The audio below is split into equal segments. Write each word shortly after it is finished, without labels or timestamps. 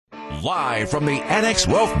Live from the Annex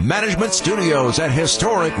Wealth Management Studios at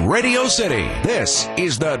historic Radio City, this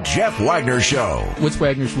is the Jeff Wagner Show. What's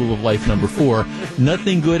Wagner's rule of life number 4?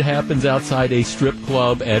 Nothing good happens outside a strip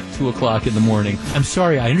club at 2 o'clock in the morning. I'm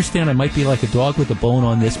sorry, I understand I might be like a dog with a bone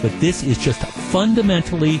on this, but this is just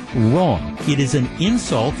fundamentally wrong. It is an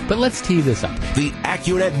insult, but let's tee this up. The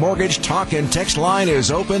AccuNet Mortgage talk and text line is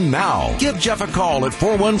open now. Give Jeff a call at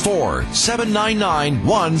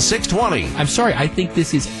 414-799-1620. I'm sorry, I think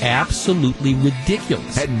this is absolutely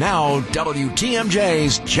ridiculous. And now,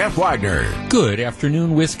 WTMJ's Jeff Wagner. Good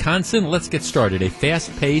afternoon, Wisconsin. Let's get started. A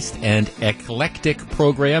fast-paced and eclectic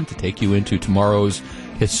program to take you into tomorrow's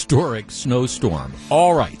historic snowstorm.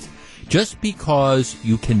 All right. Just because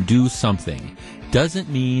you can do something doesn't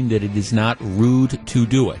mean that it is not rude to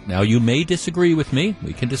do it. Now, you may disagree with me.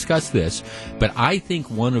 We can discuss this. But I think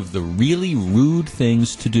one of the really rude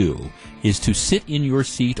things to do is to sit in your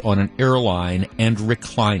seat on an airline and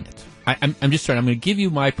recline it. I'm just trying. I'm going to give you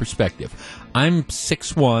my perspective. I'm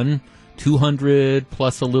 6'1", 200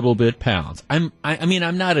 plus a little bit pounds. I mean,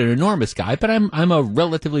 I'm not an enormous guy, but I'm a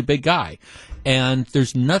relatively big guy. And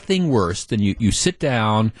there's nothing worse than you sit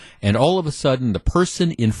down and all of a sudden the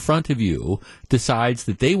person in front of you decides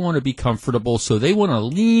that they want to be comfortable, so they want to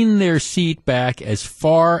lean their seat back as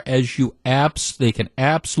far as they can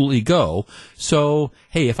absolutely go. So,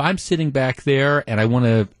 hey, if I'm sitting back there and I want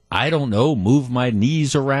to, I don't know, move my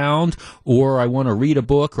knees around, or I want to read a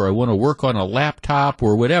book, or I want to work on a laptop,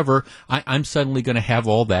 or whatever, I'm suddenly going to have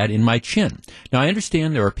all that in my chin. Now, I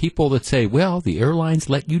understand there are people that say, well, the airlines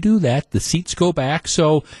let you do that. The seats go back,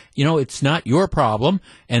 so, it's not your problem.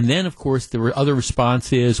 And then, of course, the other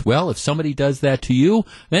response is, well, if somebody does that to you,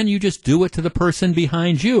 then you just do it to the person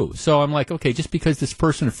behind you. So I'm like, okay, just because this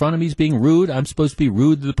person in front of me is being rude, I'm supposed to be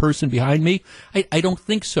rude to the person behind me? I don't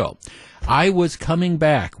think so. I was coming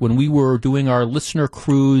back when we were doing our listener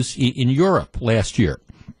cruise in Europe last year.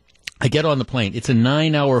 I get on the plane. It's a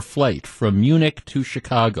 9-hour flight from Munich to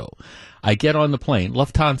Chicago. I get on the plane,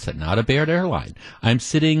 Lufthansa, not a bad airline. I'm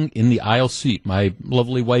sitting in the aisle seat. My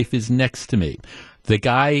lovely wife is next to me. The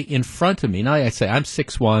guy in front of me, now I say I'm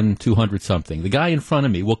 6'1", 200 something. The guy in front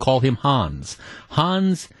of me, we'll call him Hans.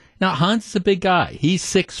 Hans is a big guy. He's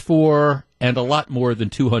 6'4", and a lot more than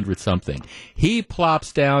 200 something. He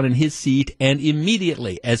plops down in his seat and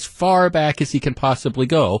immediately, as far back as he can possibly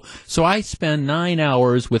go. So I spend 9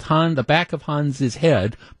 hours with the back of Hans's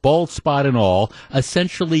head, bald spot and all,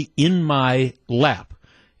 essentially in my lap.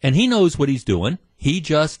 And he knows what he's doing. He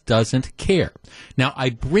just doesn't care. Now, I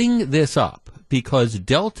bring this up because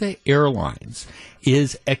Delta Airlines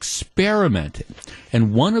is experimenting.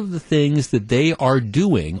 And one of the things that they are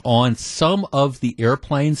doing on some of the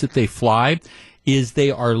airplanes that they fly is they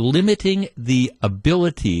are limiting the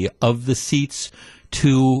ability of the seats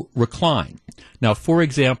to recline. Now, for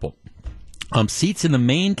example, seats in the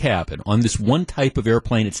main cabin on this one type of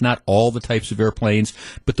airplane, it's not all the types of airplanes,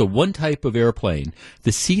 but the one type of airplane,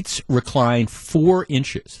 the seats recline 4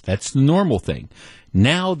 inches. That's the normal thing.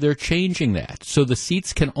 Now they're changing that. So the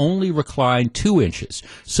seats can only recline 2 inches.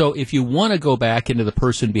 So if you want to go back into the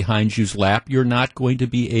person behind you's lap, you're not going to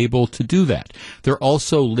be able to do that. They're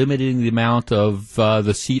also limiting the amount of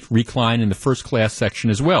the seat recline in the first class section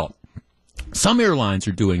as well. Some airlines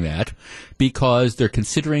are doing that because they're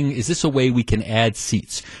considering, is this a way we can add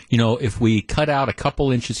seats? If we cut out a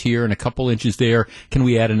couple inches here and a couple inches there, can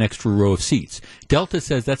we add an extra row of seats? Delta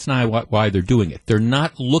says that's not why they're doing it. They're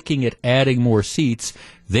not looking at adding more seats.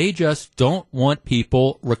 They just don't want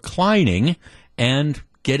people reclining and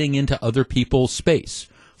getting into other people's space.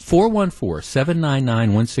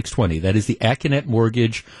 414-799-1620. That is the AccuNet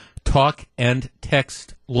Mortgage talk and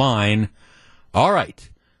text line. All right.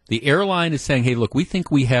 The airline is saying, hey, look, we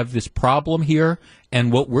think we have this problem here,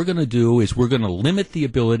 and what we're going to do is we're going to limit the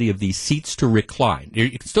ability of these seats to recline.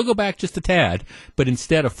 You can still go back just a tad, but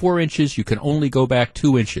instead of 4 inches, you can only go back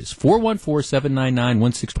 2 inches.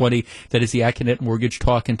 414-799-1620, that is the AccuNet Mortgage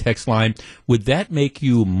talk and text line. Would that make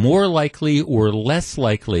you more likely or less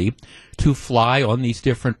likely to fly on these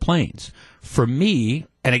different planes? For me,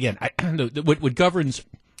 and again, what governs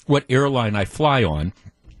what airline I fly on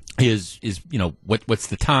is what's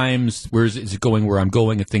the times, is it going where I'm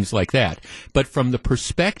going, and things like that. But from the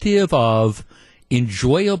perspective of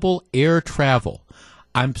enjoyable air travel,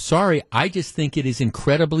 I'm sorry, I just think it is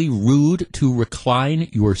incredibly rude to recline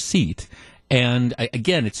your seat. And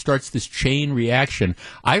again, it starts this chain reaction.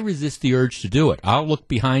 I resist the urge to do it. I'll look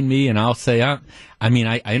behind me and I'll say, I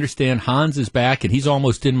understand Hans is back and he's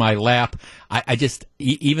almost in my lap. I just,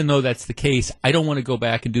 even though that's the case, I don't want to go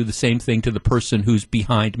back and do the same thing to the person who's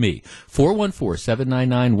behind me.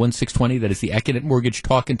 414-799-1620. That is the AccuNet Mortgage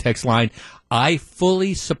talk and text line. I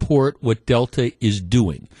fully support what Delta is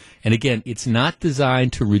doing. And again, it's not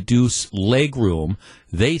designed to reduce legroom.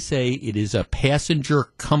 They say it is a passenger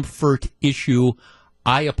comfort issue.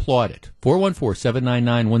 I applaud it.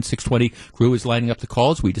 414-799-1620. Crew is lining up the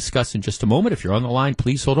calls. We discuss in just a moment. If you're on the line,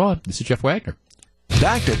 please hold on. This is Jeff Wagner.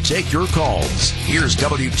 Back to take your calls. Here's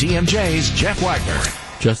WTMJ's Jeff Wagner.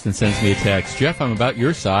 Justin sends me a text. Jeff, I'm about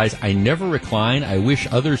your size. I never recline. I wish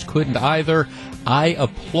others couldn't either. I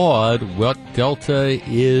applaud what Delta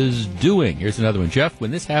is doing. Here's another one. Jeff,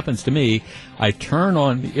 when this happens to me, I turn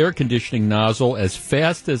on the air conditioning nozzle as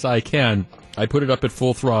fast as I can. I put it up at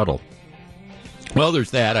full throttle. Well,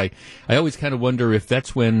 there's that. I always kind of wonder if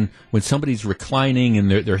that's when somebody's reclining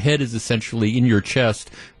and their head is essentially in your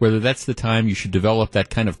chest, whether that's the time you should develop that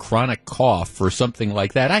kind of chronic cough or something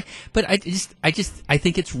like that. I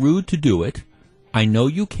think it's rude to do it. I know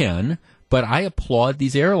you can, but I applaud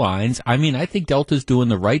these airlines. I mean, I think Delta's doing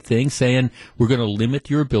the right thing, saying we're going to limit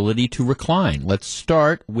your ability to recline. Let's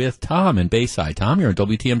start with Tom in Bayside. Tom, you're on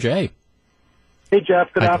WTMJ. Hey,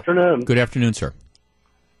 Jeff. Good afternoon. Good afternoon, sir.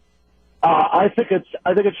 I think it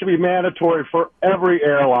should be mandatory for every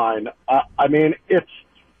airline. I mean, it's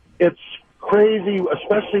crazy,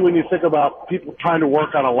 especially when you think about people trying to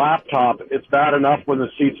work on a laptop. It's bad enough when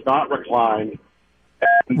the seat's not reclined.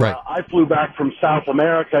 And, right. I flew back from South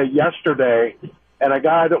America yesterday, and a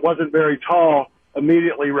guy that wasn't very tall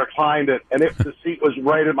immediately reclined it, and the seat was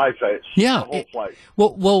right in my face. Yeah. The whole flight.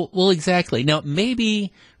 Well, exactly. Now,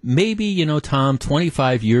 maybe, Tom,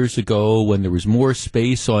 25 years ago when there was more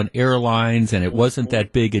space on airlines and it wasn't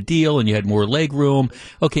that big a deal and you had more leg room,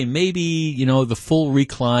 okay, maybe, the full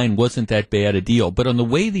recline wasn't that bad a deal. But on the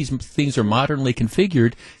way these things are modernly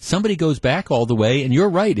configured, somebody goes back all the way, and you're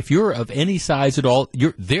right. If you're of any size at all,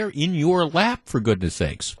 they're in your lap, for goodness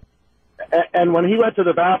sakes. And when he went to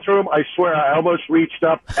the bathroom, I swear I almost reached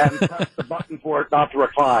up and pressed the button for it not to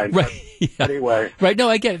recline. Right. Yeah. Anyway. Right. No,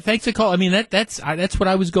 I get it. Thanks for calling. I mean, that's what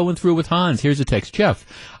I was going through with Hans. Here's a text. Jeff,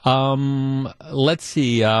 let's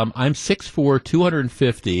see. I'm 6'4",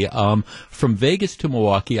 250. From Vegas to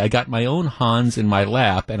Milwaukee, I got my own Hans in my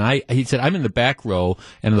lap, and he said, I'm in the back row,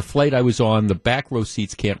 and the flight I was on, the back row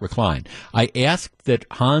seats can't recline. I asked that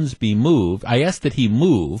Hans be moved. I asked that he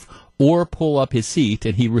move or pull up his seat,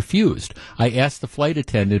 and he refused. I asked the flight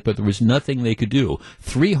attendant, but there was nothing they could do.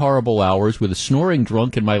 3 horrible hours with a snoring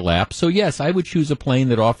drunk in my lap. So, yes, I would choose a plane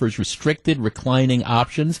that offers restricted reclining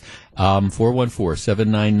options.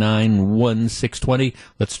 414-799-1620.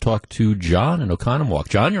 Let's talk to John in Oconomowoc.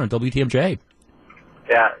 John, you're on WTMJ.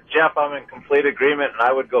 Yeah, Jeff, I'm in complete agreement, and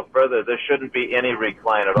I would go further. There shouldn't be any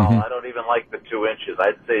recline at all. I don't even like the 2 inches.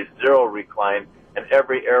 I'd say 0 recline, and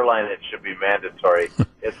every airline it should be mandatory.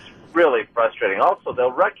 It's really frustrating. Also,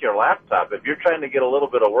 they'll wreck your laptop. If you're trying to get a little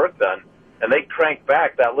bit of work done, and they crank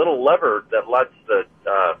back, that little lever that lets the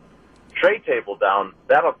tray table down,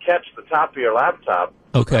 that'll catch the top of your laptop.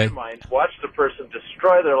 Okay. Watch the person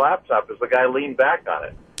destroy their laptop as the guy leaned back on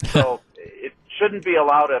it. So it shouldn't be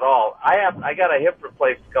allowed at all. I got a hip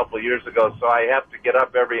replaced a couple of years ago, so I have to get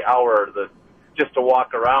up every hour just to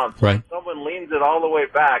walk around. So right. When someone leans it all the way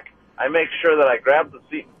back, I make sure that I grab the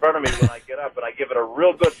seat in front of me when I get up, and I give it a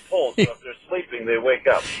real good pull, so if they're sleeping, they wake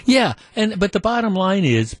up. Yeah, but the bottom line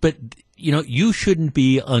is, you shouldn't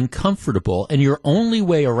be uncomfortable, and your only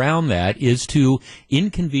way around that is to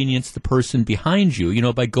inconvenience the person behind you,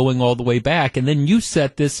 by going all the way back, and then you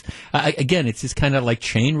set this, again, it's this kind of like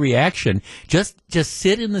chain reaction. Just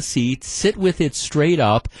sit in the seat, sit with it straight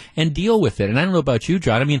up, and deal with it. And I don't know about you,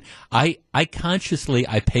 John, I mean, I consciously,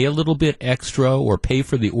 I pay a little bit extra or pay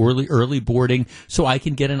for the early boarding so I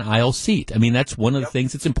can get an aisle seat. I mean, that's one of the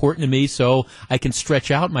things that's important to me, so I can stretch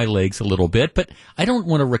out my legs a little bit, but I don't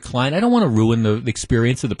want to recline. I don't want to ruin the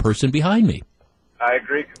experience of the person behind me. I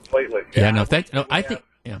agree completely. Yeah, I think,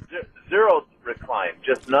 yeah. 0 recline,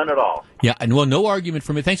 just none at all. Yeah, and no argument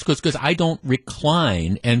for me. Thanks, because I don't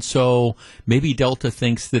recline, and so maybe Delta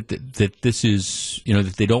thinks that this is,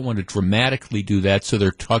 that they don't want to dramatically do that, so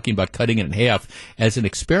they're talking about cutting it in half as an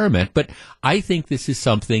experiment. But I think this is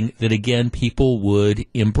something that, again, people would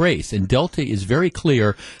embrace. And Delta is very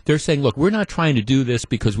clear. They're saying, look, we're not trying to do this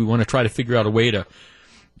because we want to try to figure out a way to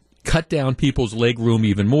cut down people's leg room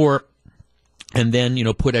even more and then,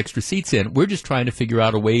 put extra seats in. We're just trying to figure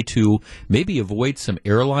out a way to maybe avoid some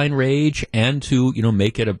airline rage and to,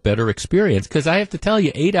 make it a better experience. Because I have to tell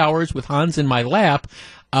you, 8 hours with Hans in my lap,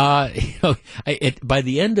 By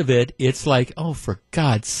the end of it, it's like, oh, for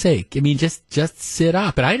God's sake! I mean, just sit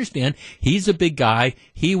up. And I understand he's a big guy;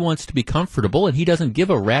 he wants to be comfortable, and he doesn't give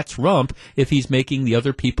a rat's rump if he's making the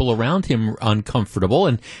other people around him uncomfortable.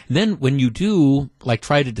 And then when you do, like,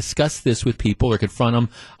 try to discuss this with people or confront them,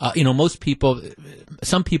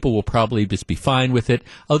 some people will probably just be fine with it.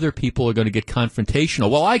 Other people are going to get confrontational.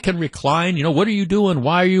 Well, I can recline. What are you doing?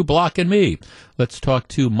 Why are you blocking me? Let's talk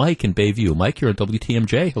to Mike in Bayview. Mike, you're on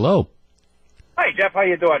WTMJ. Hello. Hi, Jeff. How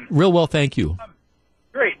you doing? Real well, thank you.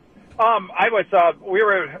 Great. We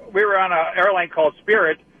were on an airline called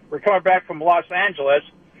Spirit. We're coming back from Los Angeles,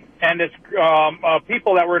 and it's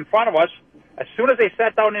people that were in front of us. As soon as they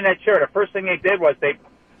sat down in that chair, the first thing they did was they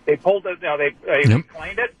pulled it. They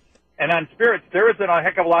reclined it. And on Spirit, there isn't a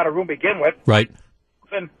heck of a lot of room to begin with. Right.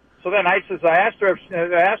 And so then I asked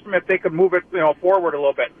them if they could move it, forward a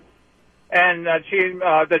little bit. And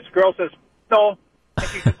this girl says no. And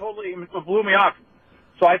she totally blew me off.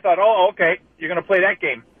 So I thought, oh, okay, you're going to play that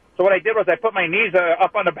game. So what I did was I put my knees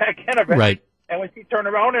up on the back end of it. Right. And when she turned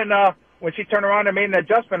around and made an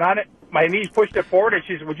adjustment on it, my knees pushed it forward. And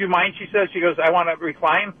she said, "Would you mind?" She goes, "I want to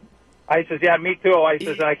recline." I says, "Yeah, me too." I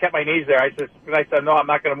says, and I kept my knees there. I said, "No, I'm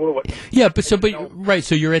not going to move it." Yeah, right.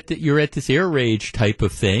 So you're at this air rage type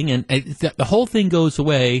of thing, and the whole thing goes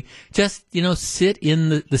away. Just sit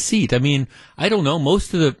in the seat. I mean, I don't know.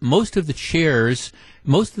 Most of the chairs,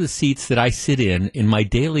 most of the seats that I sit in my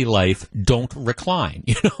daily life don't recline.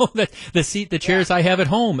 The chairs I have at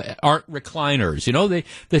home aren't recliners.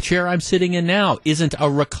 The chair I'm sitting in now isn't a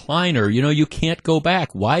recliner. You can't go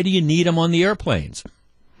back. Why do you need them on the airplanes?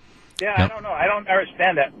 Yeah, I don't know. I don't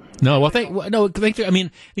understand that. No, thank you. I mean,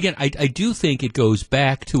 again, I do think it goes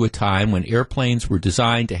back to a time when airplanes were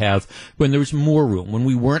designed to have, when there was more room, when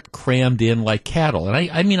we weren't crammed in like cattle. And I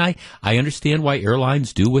understand why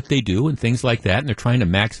airlines do what they do and things like that, and they're trying to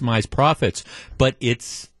maximize profits. But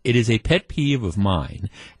it is a pet peeve of mine.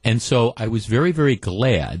 And so I was very, very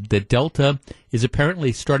glad that Delta is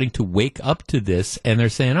apparently starting to wake up to this, and they're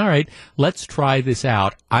saying, all right, let's try this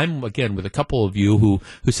out. I'm, again, with a couple of you who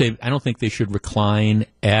say, I don't think they should recline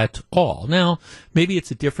at all. Now, maybe it's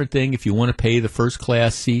a different thing if you want to pay the first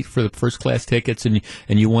class seat for the first class tickets and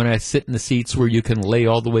you want to sit in the seats where you can lay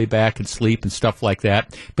all the way back and sleep and stuff like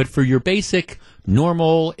that. But for your basic,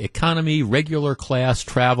 normal, economy, regular class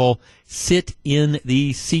travel, sit in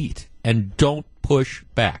the seat and don't push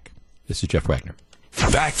back. This is Jeff Wagner.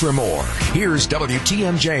 Back for more. Here's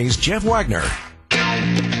WTMJ's Jeff Wagner.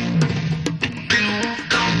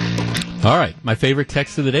 All right, my favorite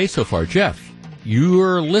text of the day so far. Jeff,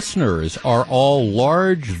 your listeners are all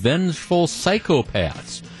large, vengeful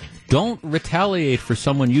psychopaths. Don't retaliate for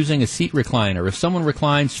someone using a seat recliner. If someone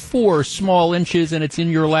reclines 4 small inches and it's in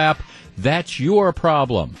your lap, that's your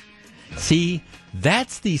problem. See,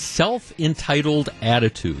 that's the self-entitled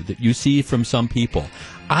attitude that you see from some people.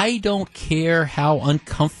 I don't care how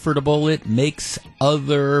uncomfortable it makes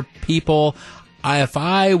other people. If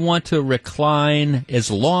I want to recline, as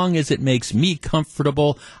long as it makes me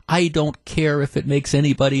comfortable, I don't care if it makes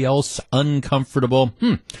anybody else uncomfortable.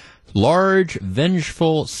 Large,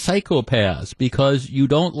 vengeful psychopaths because you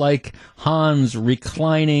don't like Hans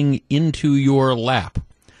reclining into your lap.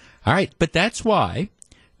 All right, but that's why.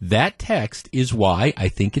 That text is why I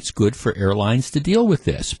think it's good for airlines to deal with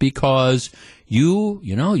this, because you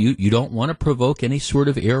don't want to provoke any sort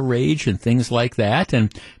of air rage and things like that.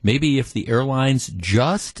 And maybe if the airlines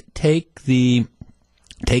just take the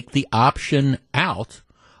option out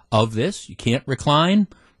of this, you can't recline.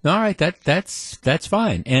 All right, that's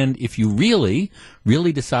fine. And if you really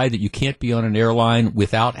decide that you can't be on an airline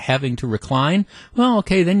without having to recline, well,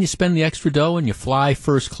 okay, then you spend the extra dough and you fly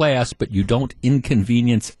first class, but you don't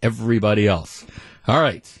inconvenience everybody else. All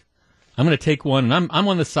right, I'm going to take one, and I'm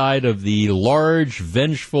on the side of the large,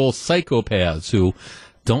 vengeful psychopaths who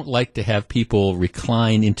don't like to have people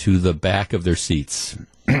recline into the back of their seats.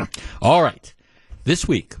 All right. This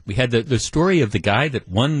week we had the story of the guy that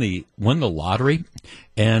won the lottery,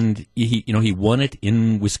 and he won it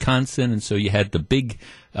in Wisconsin, and so you had the big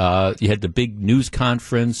news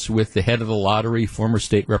conference with the head of the lottery, former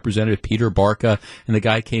state representative Peter Barca, and the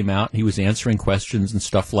guy came out and he was answering questions and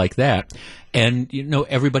stuff like that, and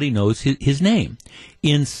everybody knows his name.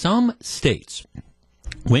 In some states,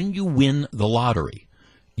 when you win the lottery,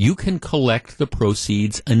 you can collect the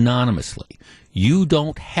proceeds anonymously. You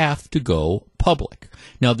don't have to go public.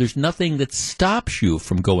 Now, there's nothing that stops you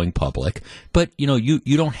from going public, but, you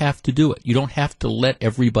don't have to do it. You don't have to let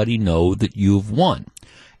everybody know that you've won.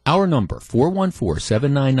 Our number,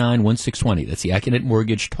 414-799-1620. That's the Acunet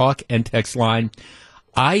Mortgage talk and text line.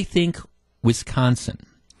 I think Wisconsin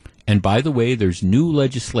and by the way, there's new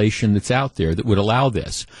legislation that's out there that would allow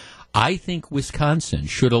this. I think Wisconsin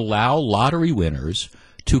should allow lottery winners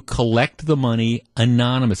to collect the money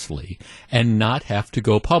anonymously and not have to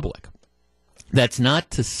go public. That's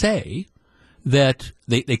not to say that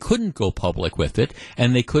they couldn't go public with it,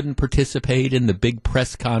 and they couldn't participate in the big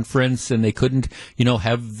press conference, and they couldn't,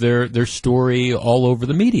 have their story all over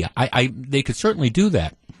the media. They could certainly do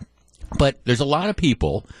that. But there's a lot of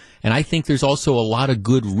people, and I think there's also a lot of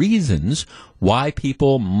good reasons why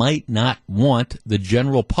people might not want the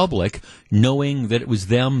general public knowing that it was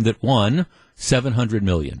them that won $700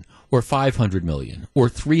 million or $500 million or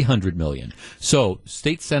 $300 million. So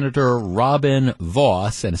State Senator Robin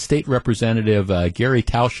Voss and State Representative Gary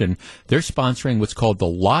Tauschen, they're sponsoring what's called the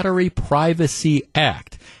Lottery Privacy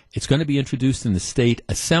Act. It's going to be introduced in the state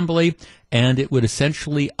assembly, and it would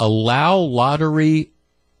essentially allow lottery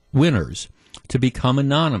winners to become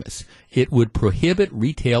anonymous. It would prohibit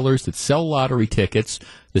retailers that sell lottery tickets,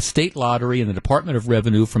 the state lottery, and the Department of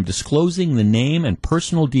Revenue from disclosing the name and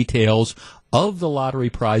personal details of the lottery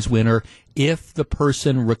prize winner if the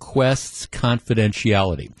person requests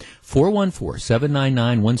confidentiality.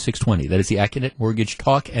 414-799-1620. That is the Acunet Mortgage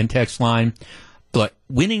talk and text line. But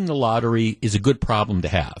winning the lottery is a good problem to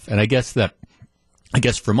have. And I guess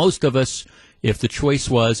for most of us, if the choice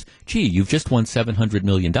was, gee, you've just won $700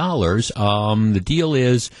 million, the deal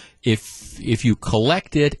is if you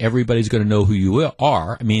collect it, everybody's going to know who you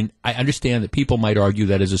are. I mean, I understand that people might argue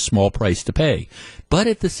that is a small price to pay. But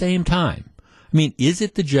at the same time, I mean, is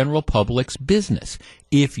it the general public's business?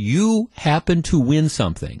 If you happen to win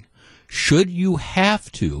something, should you have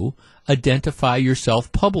to identify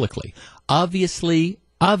yourself publicly? Obviously,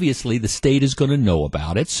 the state is going to know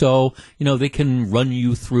about it, so, they can run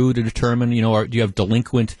you through to determine, do you have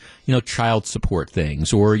delinquent, child support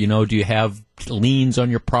things, or, do you have liens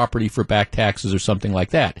on your property for back taxes or something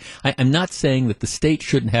like that. I'm not saying that the state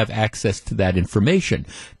shouldn't have access to that information,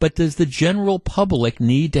 but does the general public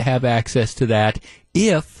need to have access to that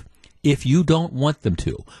if you don't want them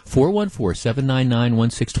to?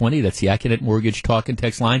 414-799-1620. That's the Acunet Mortgage talk and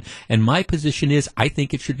text line. And my position is I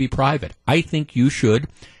think it should be private. I think you should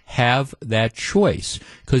have that choice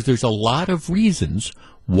because there's a lot of reasons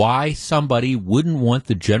why somebody wouldn't want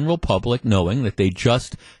the general public knowing that they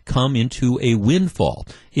just come into a windfall.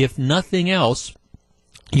 If nothing else,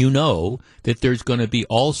 you know that there's going to be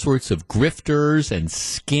all sorts of grifters and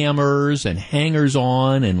scammers and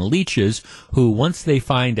hangers-on and leeches who, once they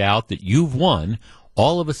find out that you've won,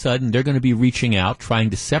 all of a sudden they're going to be reaching out, trying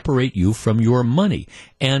to separate you from your money.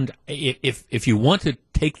 And if you want to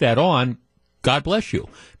take that on, God bless you.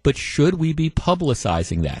 But should we be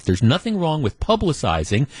publicizing that? There's nothing wrong with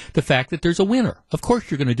publicizing the fact that there's a winner. Of course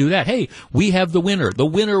you're going to do that. Hey, we have the winner. The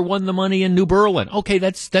winner won the money in New Berlin. Okay,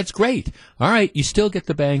 that's great. All right, you still get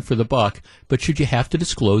the bang for the buck, but should you have to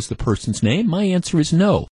disclose the person's name? My answer is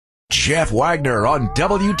no. Jeff Wagner on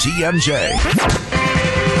WTMJ.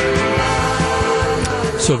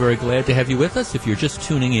 So very glad to have you with us. If you're just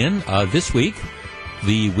tuning in this week,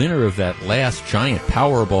 the winner of that last giant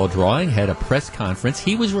Powerball drawing had a press conference.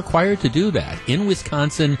 He was required to do that. In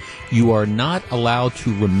Wisconsin, you are not allowed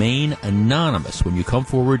to remain anonymous. When you come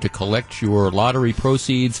forward to collect your lottery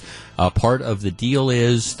proceeds, part of the deal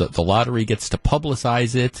is that the lottery gets to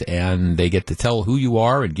publicize it, and they get to tell who you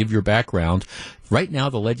are and give your background. Right now,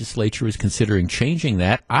 the legislature is considering changing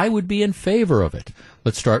that. I would be in favor of it.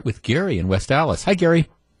 Let's start with Gary in West Allis. Hi, Gary.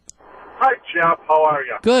 Hi, Jeff. How are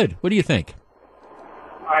you? Good. What do you think?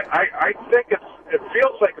 I think it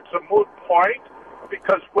feels like it's a moot point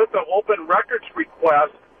because with the open records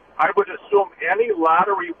request, I would assume any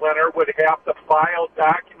lottery winner would have to file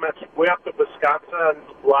documents with the Wisconsin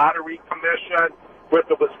Lottery Commission, with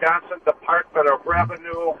the Wisconsin Department of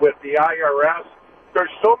Revenue, with the IRS.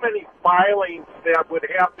 There's so many filings that would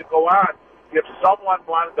have to go on if someone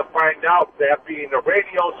wanted to find out, that being a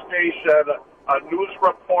radio station, a news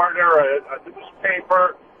reporter, a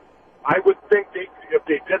newspaper. I would think if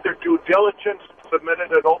they did their due diligence,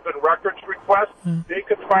 submitted an open records request, they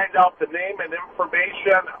could find out the name and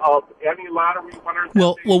information of any lottery winner.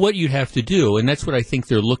 Well, what you'd have to do, and that's what I think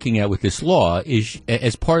they're looking at with this law, is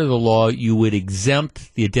as part of the law, you would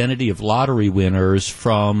exempt the identity of lottery winners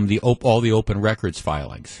from all the open records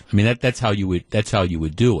filings. I mean, that's how you would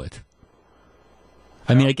do it.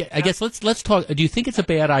 I mean, I guess let's talk. Do you think it's a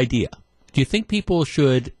bad idea? Do you think people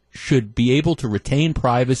should be able to retain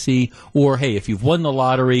privacy, or, hey, if you've won the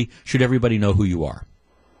lottery, should everybody know who you are?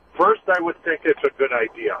 First, I would think it's a good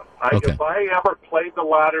idea. Okay. If I ever played the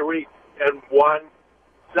lottery and won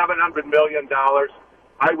 $700 million,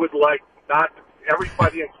 I would like not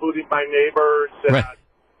everybody, including my neighbors and Right.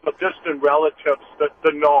 the distant relatives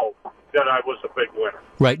to know that I was a big winner.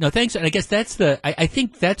 Right. No, thanks. And I guess I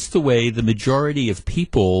think that's the way the majority of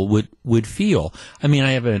people would feel. I mean,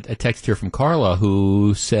 I have a text here from Carla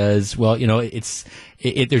who says, well,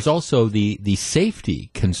 there's also the safety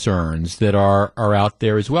concerns that are out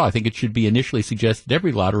there as well. I think it should be initially suggested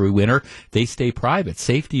every lottery winner, they stay private,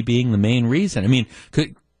 safety being the main reason. I mean,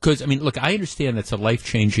 because, look, I understand that's a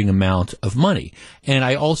life-changing amount of money. And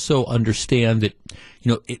I also understand that,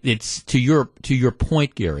 it's to your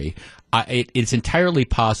point, Gary, it's entirely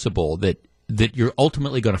possible that you're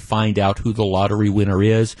ultimately going to find out who the lottery winner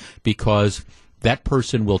is, because that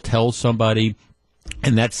person will tell somebody,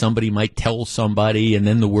 and that somebody might tell somebody, and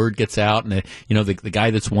then the word gets out, and the guy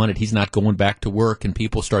that's won it, he's not going back to work, and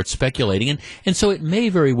people start speculating, and so it may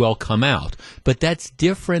very well come out. But that's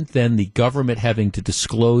different than the government having to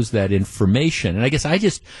disclose that information. And I guess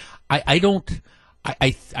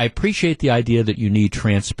I appreciate the idea that you need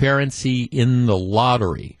transparency in the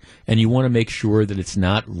lottery, and you want to make sure that it's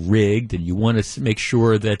not rigged, and you want to make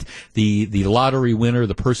sure that the lottery winner,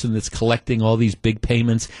 the person that's collecting all these big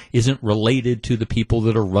payments, isn't related to the people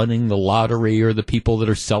that are running the lottery or the people that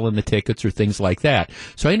are selling the tickets or things like that.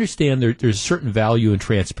 So I understand there's a certain value in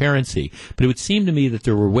transparency, but it would seem to me that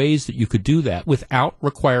there were ways that you could do that without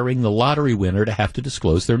requiring the lottery winner to have to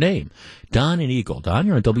disclose their name. Don and Eagle. Don,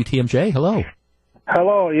 you're on WTMJ. Hello.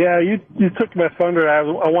 Hello. Yeah, you took my thunder. I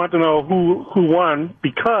want to know who won,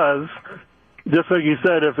 because just like you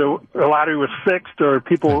said, if the lottery was fixed or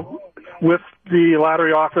people with the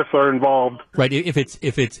lottery office are involved. Right.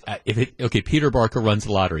 Okay. Peter Barker runs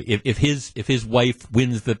the lottery. If his wife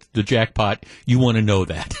wins the jackpot, you want to know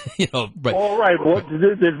that. Right. All right. Well,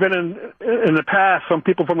 there's been in the past some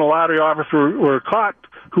people from the lottery office were caught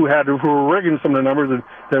who were rigging some of the numbers, and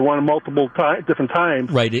they won multiple different times.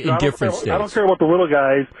 Right, in different states. I don't care about the little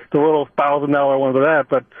guys, the little $1,000 ones or that,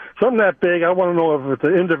 but something that big, I want to know if it's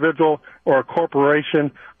an individual or a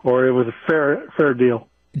corporation or it was a fair deal.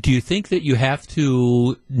 Do you think that you have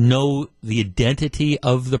to know the identity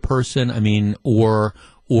of the person? I mean, or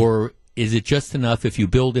is it just enough if you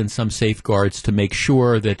build in some safeguards to make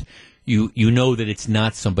sure that you know that it's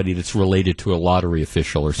not somebody that's related to a lottery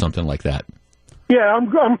official or something like that? Yeah,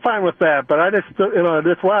 I'm fine with that, but I just,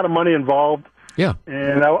 there's a lot of money involved. Yeah.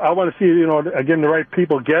 And I want to see, again, the right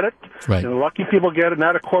people get it. Right. The lucky people get it,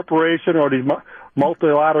 not a corporation or these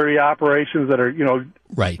multi-lottery operations that are,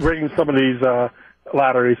 right, rigging some of these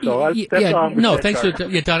lotteries. So thanks for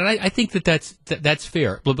Don. And I think that's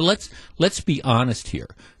fair. But let's be honest here.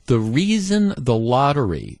 The reason the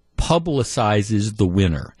lottery publicizes the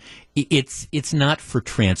winner, it's not for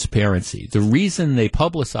transparency. The reason they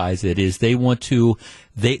publicize it is they want to,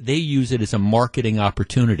 they use it as a marketing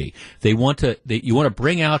opportunity. You want to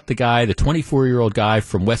bring out the 24-year-old guy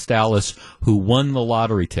from West Dallas who won the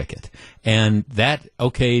lottery ticket. And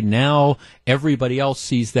now everybody else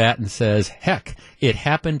sees that and says, heck, it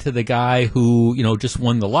happened to the guy who, just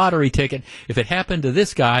won the lottery ticket. If it happened to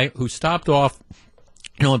this guy who stopped off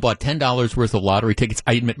and bought $10 worth of lottery tickets.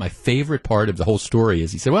 I admit my favorite part of the whole story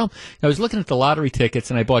is he said, well, I was looking at the lottery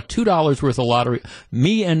tickets and I bought $2 worth of lottery.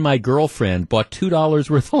 Me and my girlfriend bought $2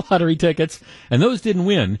 worth of lottery tickets, and those didn't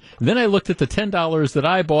win. And then I looked at the $10 that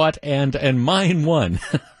I bought, and mine won.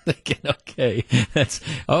 Thinking, okay, that's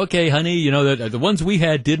okay, honey. The ones we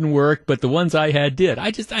had didn't work, but the ones I had did. I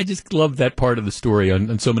just love that part of the story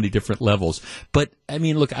on so many different levels. But I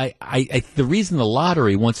mean, look, the reason the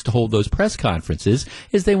lottery wants to hold those press conferences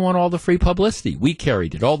is they want all the free publicity. We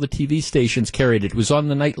carried it. All the TV stations carried it. It was on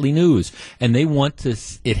the nightly news, and they want to.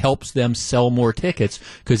 It helps them sell more tickets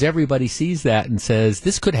because everybody sees that and says,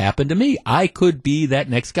 "This could happen to me. I could be that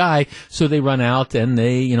next guy." So they run out and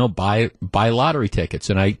they, buy lottery tickets,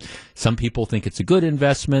 and some people think it's a good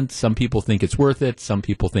investment. Some people think it's worth it. Some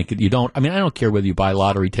people think you don't. I mean, I don't care whether you buy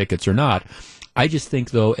lottery tickets or not. I just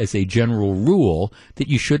think, though, as a general rule, that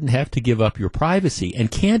you shouldn't have to give up your privacy. And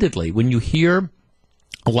candidly, when you hear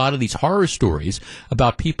a lot of these horror stories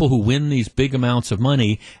about people who win these big amounts of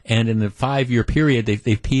money and in the 5-year period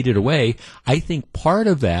they've peed it away, I think part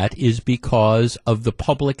of that is because of the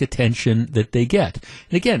public attention that they get.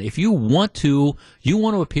 And again, if you want to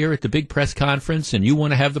appear at the big press conference and you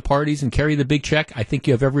want to have the parties and carry the big check, I think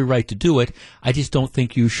you have every right to do it. I just don't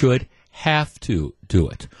think you should have to do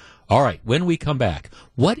it. All right, when we come back,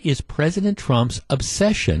 what is President Trump's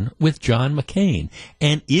obsession with John McCain?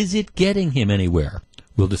 And is it getting him anywhere?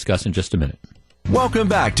 We'll discuss in just a minute. Welcome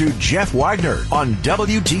back to Jeff Wagner on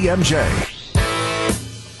WTMJ.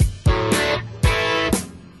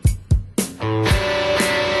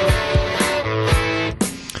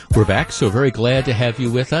 We're back, so very glad to have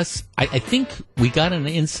you with us. I think we got an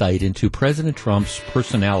insight into President Trump's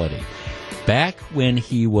personality. Back when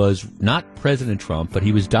he was not President Trump, but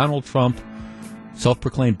he was Donald Trump,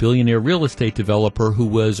 self-proclaimed billionaire real estate developer who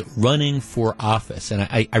was running for office. And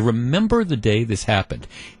I remember the day this happened.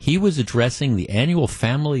 He was addressing the annual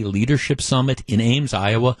Family Leadership Summit in Ames,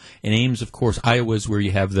 Iowa. In Ames, of course, Iowa is where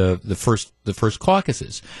you have the first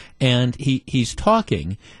caucuses. And he's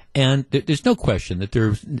talking. And there's no question that there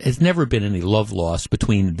has never been any love lost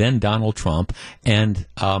between then Donald Trump and,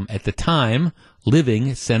 at the time,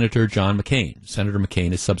 living Senator John McCain. Senator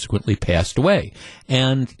McCain has subsequently passed away.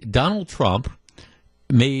 And Donald Trump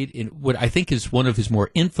made in what I think is one of his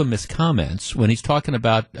more infamous comments when he's talking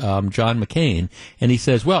about John McCain. And he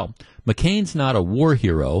says, well, McCain's not a war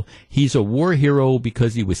hero. He's a war hero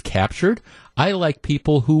because he was captured. I like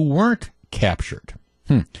people who weren't captured.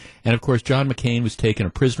 And, of course, John McCain was taken a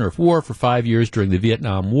prisoner of war for 5 years during the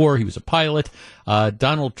Vietnam War. He was a pilot.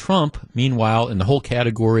 Donald Trump, meanwhile, in the whole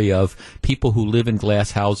category of people who live in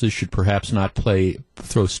glass houses should perhaps not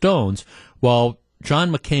throw stones, while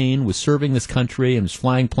John McCain was serving this country and was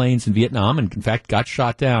flying planes in Vietnam and, in fact, got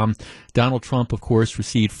shot down. Donald Trump, of course,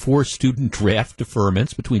 received 4 student draft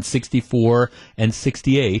deferments between 64 and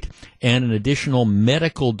 68 and an additional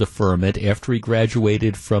medical deferment after he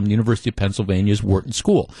graduated from the University of Pennsylvania's Wharton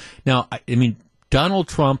School. Now, I mean, Donald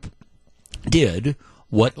Trump did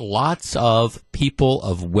what lots of people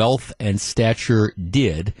of wealth and stature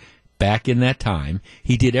did back in that time.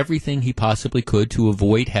 He did everything he possibly could to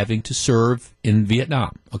avoid having to serve in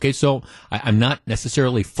Vietnam. Okay, so I'm not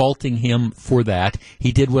necessarily faulting him for that.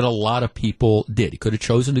 He did what a lot of people did. He could have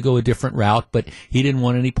chosen to go a different route, but he didn't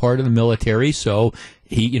want any part of the military, so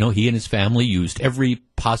he and his family used every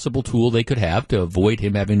possible tool they could have to avoid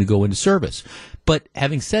him having to go into service. But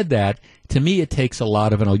having said that, to me, it takes a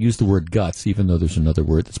lot of, and I'll use the word guts, even though there's another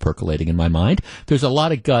word that's percolating in my mind. There's a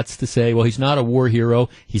lot of guts to say, well, he's not a war hero.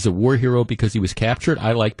 He's a war hero because he was captured.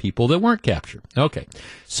 I like people that weren't captured. Okay.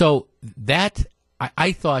 So that,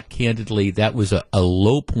 I thought, candidly, that was a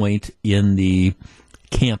low point in the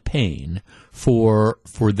campaign for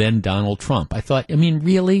then Donald Trump. I thought, I mean,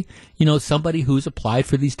 really, somebody who's applied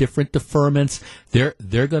for these different deferments,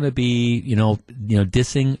 they're going to be,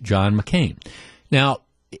 dissing John McCain. Now,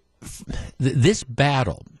 this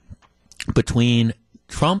battle between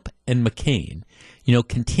Trump and McCain,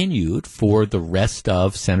 continued for the rest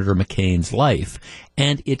of Senator McCain's life,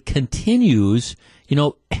 and it continues,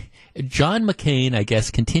 John McCain, I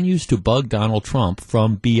guess, continues to bug Donald Trump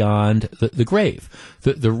from beyond the grave.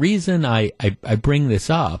 The reason I bring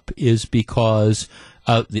this up is because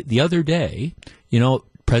the other day,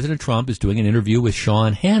 President Trump is doing an interview with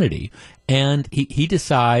Sean Hannity, and he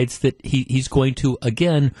decides that he's going to,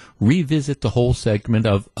 again, revisit the whole segment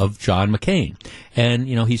of John McCain. And,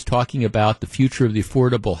 he's talking about the future of the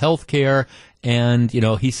affordable health care, and,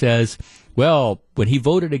 he says, well, when he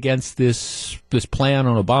voted against this plan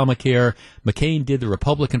on Obamacare, McCain did the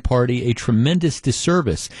Republican Party a tremendous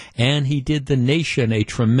disservice, and he did the nation a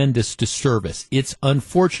tremendous disservice. It's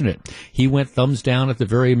unfortunate. He went thumbs down at the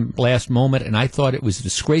very last moment, and I thought it was a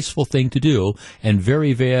disgraceful thing to do, and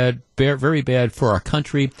very bad for our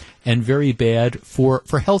country, and very bad for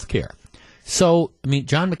health care. So, I mean,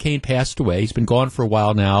 John McCain passed away. He's been gone for a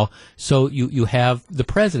while now. So you have the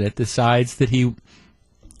president decides that he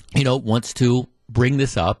wants to bring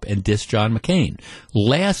this up and diss John McCain.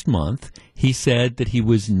 Last month, he said that he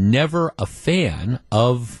was never a fan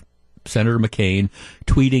of Senator McCain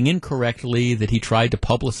tweeting incorrectly that he tried to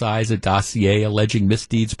publicize a dossier alleging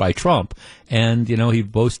misdeeds by Trump. And, he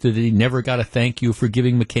boasted that he never got a thank you for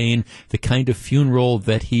giving McCain the kind of funeral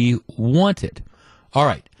that he wanted. All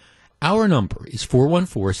right. Our number is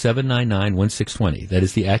 414-799-1620. That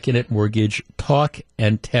is the Accunet Mortgage talk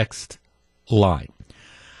and text line.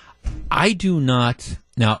 I do not,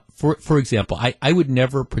 now, for example, I would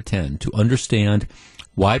never pretend to understand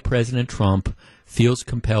why President Trump feels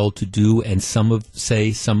compelled to do and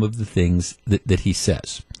say some of the things that he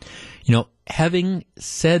says. Having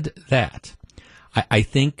said that, I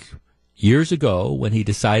think years ago when he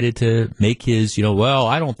decided to make his,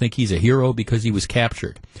 I don't think he's a hero because he was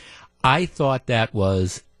captured, I thought that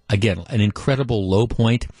was, again, an incredible low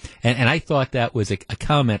point, and I thought that was a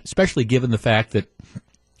comment, especially given the fact that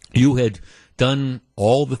you had done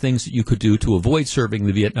all the things that you could do to avoid serving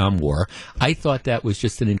the Vietnam War. I thought that was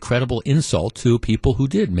just an incredible insult to people who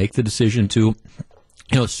did make the decision to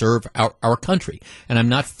serve our country. And I'm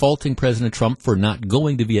not faulting President Trump for not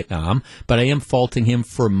going to Vietnam, but I am faulting him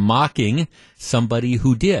for mocking somebody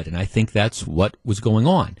who did. And I think that's what was going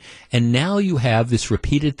on. And now you have this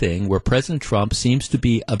repeated thing where President Trump seems to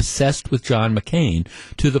be obsessed with John McCain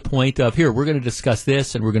to the point of, here, we're going to discuss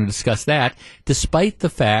this and we're going to discuss that, despite the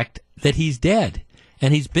fact that he's dead.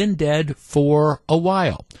 And he's been dead for a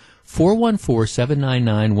while.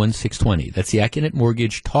 414-799-1620. That's the Acunet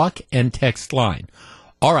Mortgage talk and text line.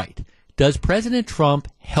 All right. Does President Trump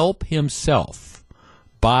help himself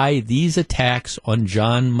by these attacks on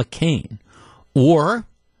John McCain? Or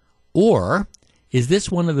is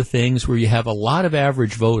this one of the things where you have a lot of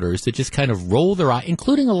average voters that just kind of roll their eye,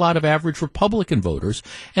 including a lot of average Republican voters?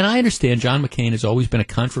 And I understand John McCain has always been a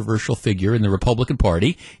controversial figure in the Republican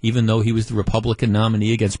Party, even though he was the Republican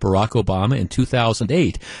nominee against Barack Obama in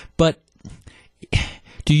 2008. But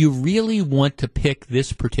do you really want to pick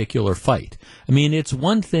this particular fight? I mean, it's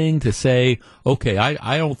one thing to say, okay,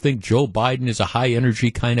 I don't think Joe Biden is a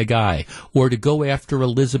high-energy kind of guy, or to go after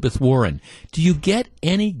Elizabeth Warren. Do you get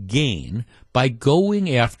any gain by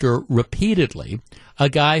going after, repeatedly, a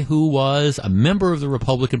guy who was a member of the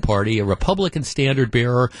Republican Party, a Republican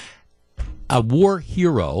standard-bearer, a war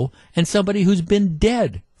hero, and somebody who's been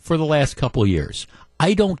dead for the last couple of years?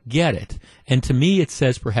 I don't get it. And to me, it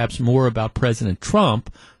says perhaps more about President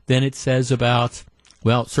Trump than it says about,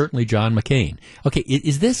 well, certainly John McCain. Okay,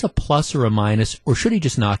 is this a plus or a minus, or should he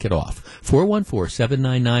just knock it off?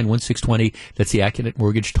 414-799-1620. That's the Acunet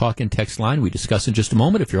Mortgage talk and text line. We discuss in just a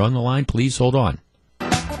moment. If you're on the line, please hold on.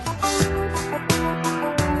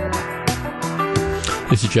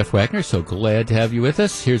 This is Jeff Wagner, so glad to have you with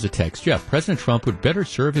us. Here's a text. Jeff, President Trump would better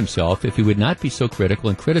serve himself if he would not be so critical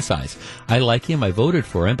and criticize. I like him, I voted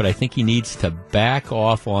for him, but I think he needs to back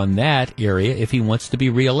off on that area if he wants to be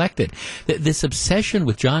reelected. This obsession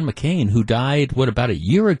with John McCain, who died, about a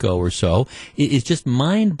year ago or so, is just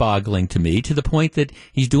mind-boggling to me, to the point that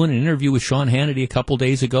he's doing an interview with Sean Hannity a couple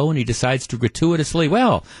days ago, and he decides to gratuitously,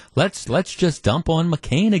 well, let's just dump on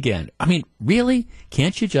McCain again. I mean, really?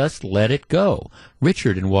 Can't you just let it go?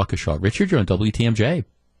 Richard in Waukesha. Richard, you're on WTMJ.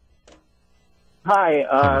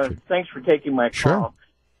 Hi. Thanks for taking my call.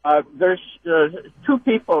 Sure. There's two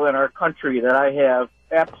people in our country that I have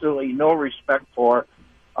absolutely no respect for,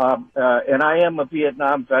 and I am a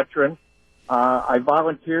Vietnam veteran. I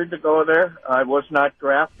volunteered to go there. I was not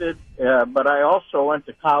drafted, but I also went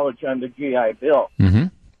to college on the GI Bill. Mm-hmm.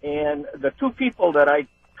 And the two people that I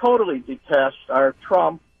totally detest are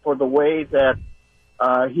Trump for the way that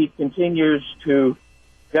he continues to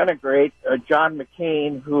denigrate John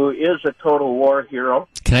McCain, who is a total war hero.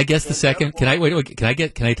 Can I guess the second? Can I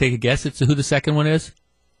take a guess as to who the second one is?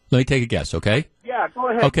 Let me take a guess, okay? Yeah, go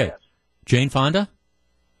ahead. Okay. Guess. Jane Fonda?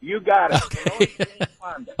 You got it. Okay.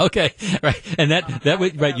 Okay. Right. And that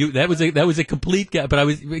was right. That was a complete guess. But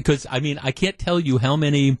I can't tell you how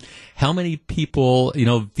many people,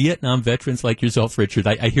 Vietnam veterans like yourself, Richard.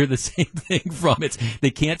 I hear the same thing from it. They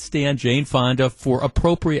can't stand Jane Fonda for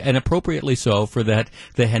appropriately so, for the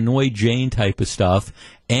Hanoi Jane type of stuff.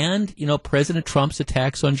 And, President Trump's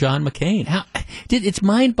attacks on John McCain. It's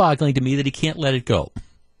mind-boggling to me that he can't let it go.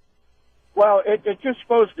 Well, it just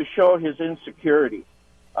goes to show his insecurity.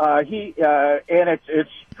 And it's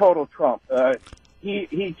total Trump.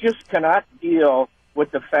 He just cannot deal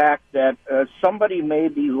with the fact that somebody may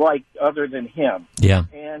be liked other than him. Yeah.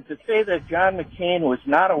 And to say that John McCain was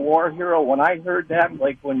not a war hero, when I heard that,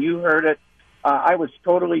 like when you heard it, I was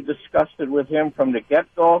totally disgusted with him from the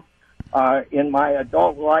get-go. In my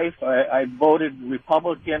adult life, I voted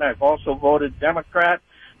Republican. I've also voted Democrat.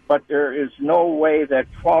 But there is no way that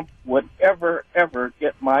Trump would ever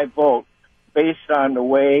get my vote based on the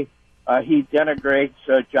way he denigrates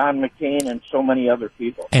John McCain and so many other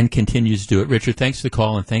people. And continues to do it. Richard, thanks for the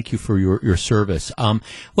call, and thank you for your service.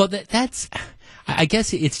 Well, that's... I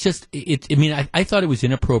guess it's just, I thought it was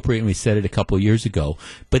inappropriate when we said it a couple of years ago,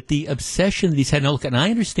 but the obsession that he's had, and I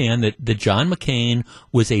understand that John McCain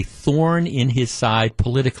was a thorn in his side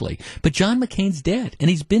politically, but John McCain's dead, and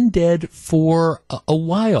he's been dead for a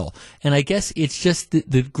while, and I guess it's just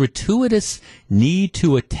the gratuitous need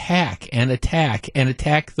to attack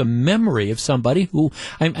the memory of somebody who,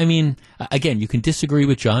 again, you can disagree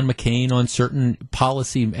with John McCain on certain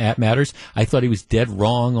policy matters. I thought he was dead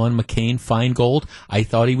wrong on McCain-Feingold. I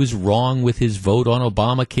thought he was wrong with his vote on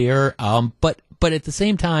Obamacare. But at the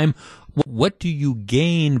same time, what do you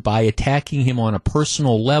gain by attacking him on a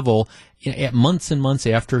personal level months and months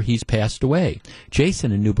after he's passed away?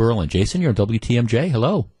 Jason in New Berlin. Jason, you're on WTMJ.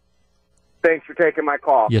 Hello. Thanks for taking my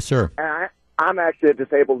call. Yes, sir. And I'm actually a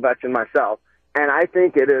disabled veteran myself, and I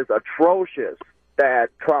think it is atrocious that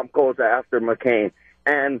Trump goes after McCain.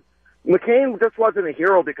 And McCain just wasn't a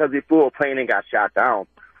hero because he flew a plane and got shot down.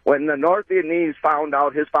 When the North Vietnamese found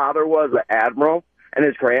out his father was an admiral and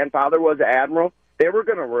his grandfather was an admiral, they were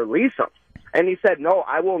going to release him. And he said, no,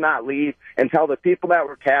 I will not leave until the people that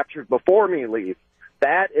were captured before me leave.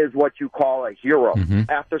 That is what you call a hero. Mm-hmm.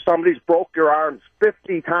 After somebody's broke your arms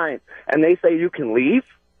 50 times and they say you can leave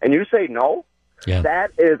and you say no, that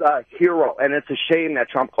is a hero. And it's a shame that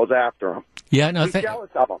Trump goes after him. Yeah, no, He's jealous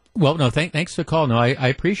of him. Well, no, thanks for the call. No, I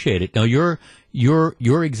appreciate it. No, you're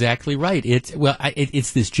exactly right.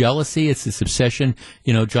 It's this jealousy, it's this obsession.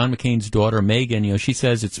 You know, John McCain's daughter Megan, you know, she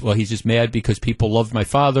says he's just mad because people loved my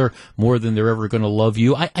father more than they're ever going to love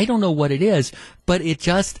you. I don't know what it is, but it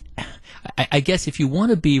just, I guess if you want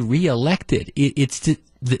to be reelected,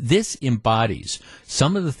 this embodies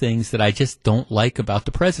some of the things that I just don't like about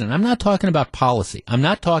the president. I'm not talking about policy. I'm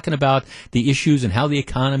not talking about the issues and how the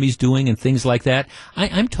economy's doing and things like that.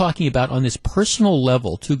 I'm talking about on this personal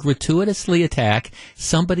level to gratuitously attack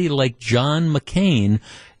somebody like John McCain.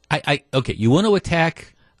 Okay, you want to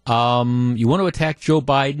attack Joe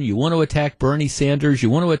Biden, you want to attack Bernie Sanders,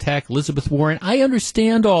 you want to attack Elizabeth Warren. I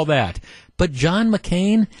understand all that. But John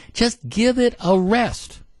McCain, just give it a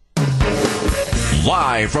rest.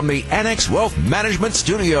 Live from the Annex Wealth Management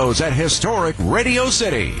Studios at historic Radio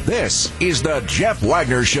City, this is the Jeff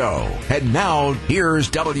Wagner Show. And now, here's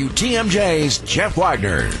WTMJ's Jeff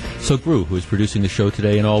Wagner. So, Gru, who is producing the show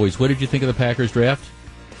today and always, what did you think of the Packers draft?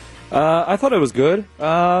 I thought it was good.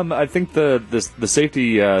 I think the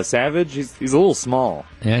safety Savage, he's a little small.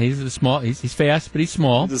 Yeah, he's small. He's fast, but he's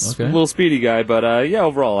small. He's a little speedy guy, but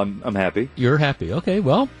overall, I'm happy. You're happy. Okay,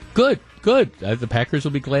 well, good. The Packers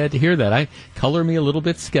will be glad to hear that. Color me a little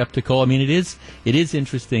bit skeptical. I mean, it is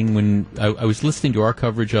interesting when I was listening to our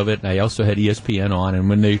coverage of it, and I also had ESPN on, and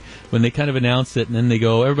when they kind of announced it, and then they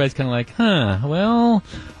go, everybody's kind of like, well,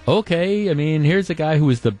 okay. I mean, here's a guy who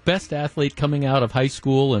is the best athlete coming out of high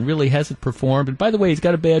school and really hasn't performed. And by the way, he's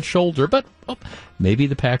got a bad shoulder, but maybe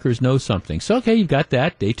the Packers know something. So, okay, you've got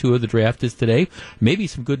that. Day 2 of the draft is today. Maybe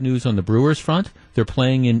some good news on the Brewers front. They're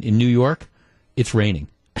playing in New York. It's raining.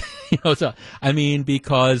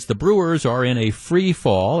 Because the Brewers are in a free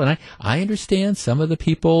fall, and I understand some of the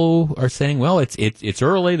people are saying, well, it's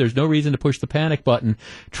early, there's no reason to push the panic button.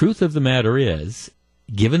 Truth of the matter is,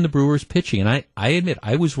 given the Brewers' pitching, and I admit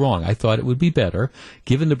I was wrong. I thought it would be better.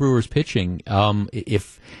 Given the Brewers' pitching,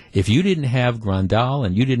 if you didn't have Grandal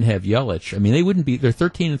and you didn't have Yelich, I mean, they wouldn't be. They're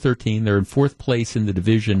 13-13. They're in 4th place in the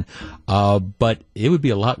division, but it would be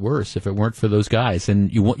a lot worse if it weren't for those guys.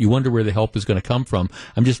 And you wonder where the help is going to come from.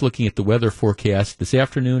 I'm just looking at the weather forecast this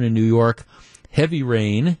afternoon in New York. Heavy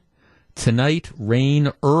rain tonight.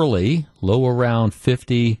 Rain early, low around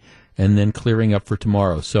 50. And then clearing up for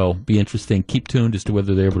tomorrow. So be interesting. Keep tuned as to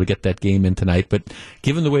whether they're able to get that game in tonight. But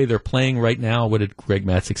given the way they're playing right now, what did Greg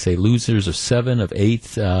Matzek say? Losers of 7 of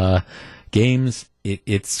 8 games.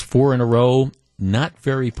 It's 4 in a row. Not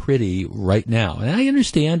very pretty right now. And I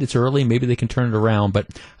understand it's early. Maybe they can turn it around, but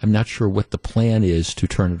I'm not sure what the plan is to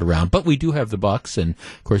turn it around. But we do have the Bucks, and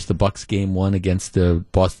of course the Bucks game 1 against the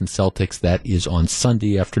Boston Celtics. That is on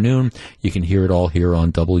Sunday afternoon. You can hear it all here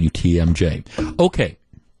on WTMJ. Okay.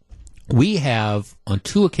 We have, on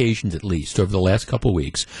 2 occasions at least, over the last couple of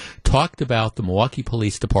weeks, talked about the Milwaukee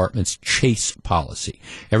Police Department's chase policy.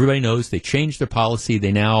 Everybody knows they changed their policy.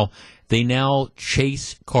 They now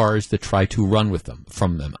chase cars that try to run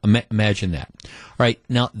from them. Imagine that. All right,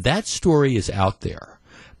 now that story is out there,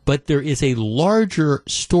 but there is a larger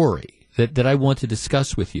story that I want to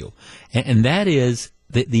discuss with you, and that is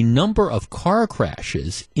the number of car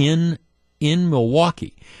crashes in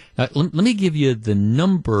Milwaukee. Let me give you the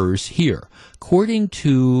numbers here. According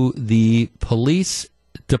to the police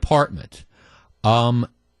department, in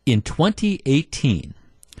 2018,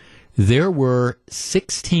 there were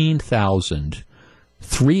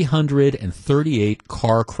 16,338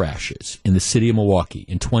 car crashes in the city of Milwaukee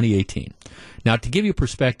in 2018. Now, to give you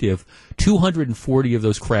perspective, 240 of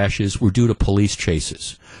those crashes were due to police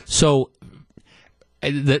chases. So,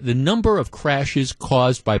 the number of crashes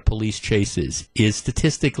caused by police chases is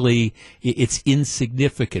statistically, it's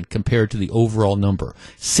insignificant compared to the overall number.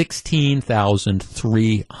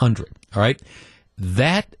 16,300. All right?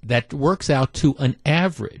 That works out to an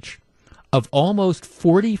average of almost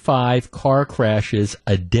 45 car crashes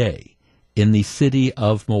a day in the city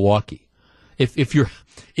of Milwaukee. If you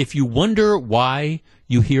wonder why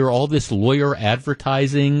you hear all this lawyer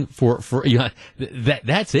advertising for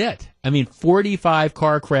that's it. I mean, 45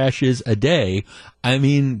 car crashes a day. I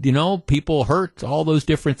mean, people hurt, all those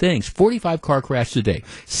different things. 45 car crashes a day.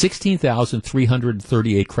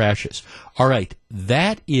 16,338 crashes. All right.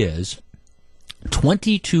 That is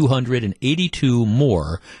 2,282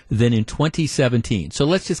 more than in 2017. So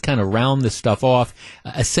let's just kind of round this stuff off.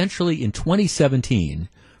 Essentially, in 2017,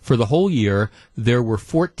 for the whole year, there were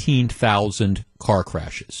 14,000 car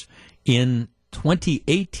crashes. In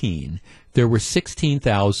 2018, there were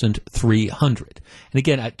 16,300. And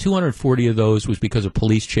again, 240 of those was because of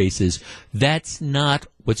police chases. That's not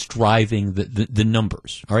what's driving the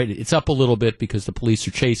numbers. All right, it's up a little bit because the police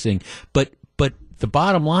are chasing, but the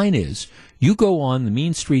bottom line is, you go on the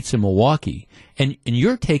mean streets in Milwaukee, and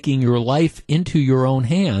you're taking your life into your own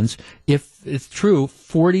hands. If it's true,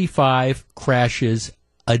 45 crashes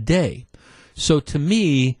a day. So to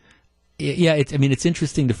me, yeah, it's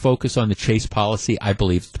interesting to focus on the chase policy. I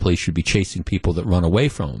believe the police should be chasing people that run away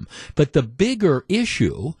from them. But the bigger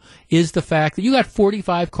issue is the fact that you got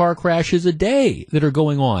 45 car crashes a day that are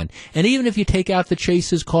going on. And even if you take out the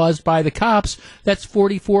chases caused by the cops, that's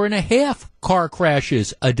 44 and a half car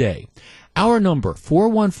crashes a day. Our number,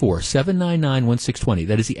 414-799-1620.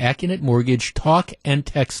 That is the Acunet Mortgage talk and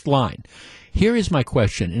text line. Here is my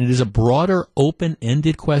question, and it is a broader,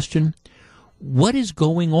 open-ended question. What is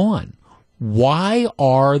going on? Why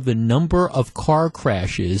are the number of car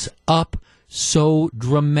crashes up so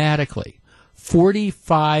dramatically?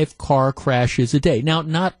 45 car crashes a day. Now,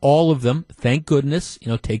 not all of them, thank goodness,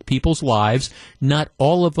 take people's lives. Not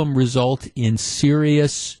all of them result in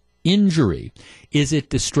serious injury. Is it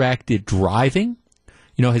distracted driving?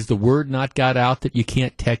 Has the word not got out that you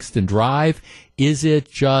can't text and drive? Is it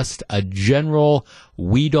just a general,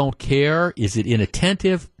 we don't care? Is it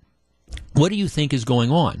inattentive? What do you think is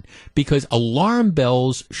going on? Because alarm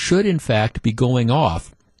bells should, in fact, be going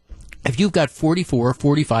off if you've got 44 or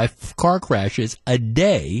 45 car crashes a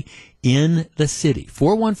day in the city.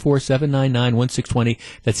 414-799-1620.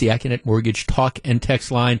 That's the Acunet Mortgage talk and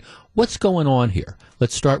text line. What's going on here?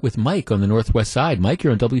 Let's start with Mike on the northwest side. Mike,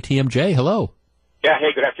 you're on WTMJ. Hello. Yeah,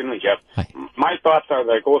 hey, good afternoon, Jeff. Hi. My thoughts are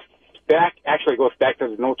that it goes back to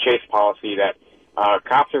the no chase policy, that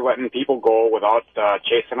cops are letting people go without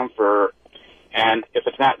chasing them and if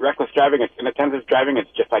it's not reckless driving, it's inattentive driving,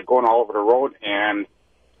 it's just like going all over the road, and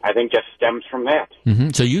I think just stems from that.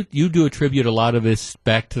 Mm-hmm. So you do attribute a lot of this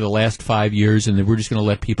back to the last 5 years, and then we're just going to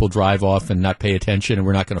let people drive off and not pay attention, and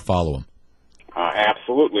we're not going to follow them.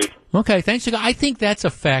 Absolutely. Okay, thanks. I think that's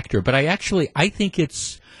a factor, but I think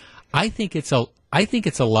it's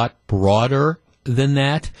a lot broader than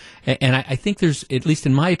that, and I think there's, at least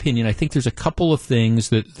in my opinion, I think there's a couple of things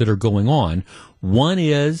that are going on. One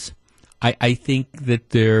is, I think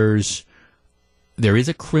that there is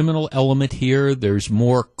a criminal element here. There's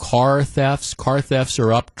more car thefts. Car thefts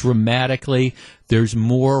are up dramatically. There's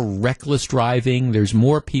more reckless driving. There's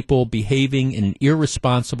more people behaving in an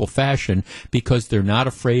irresponsible fashion because they're not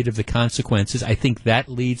afraid of the consequences. I think that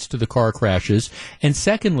leads to the car crashes. And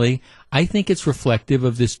secondly, I think it's reflective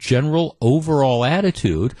of this general overall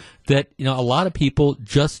attitude that, a lot of people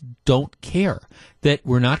just don't care, that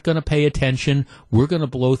we're not going to pay attention. We're going to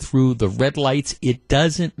blow through the red lights. It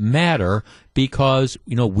doesn't matter because,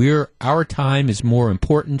 our time is more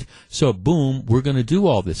important. So boom, we're going to do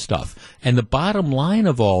all this stuff. And the bottom line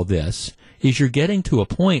of all this is you're getting to a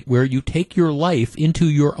point where you take your life into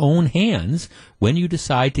your own hands when you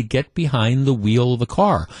decide to get behind the wheel of a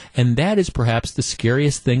car. And that is perhaps the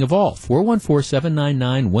scariest thing of all.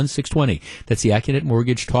 414-799-1620. That's the Acunet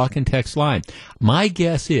Mortgage talk and text line. My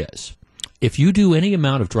guess is, if you do any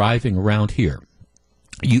amount of driving around here,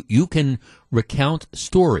 you can recount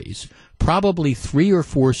stories, probably 3 or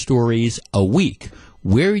 4 stories a week,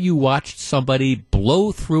 where you watched somebody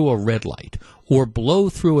blow through a red light or blow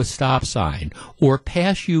through a stop sign or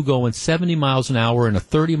pass you going 70 miles an hour in a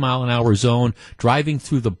 30-mile-an-hour zone driving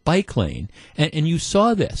through the bike lane. And you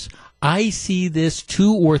saw this. I see this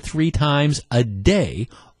 2 or 3 times a day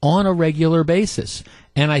on a regular basis.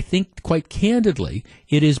 And I think, quite candidly,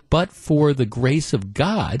 it is but for the grace of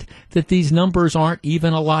God that these numbers aren't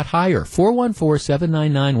even a lot higher.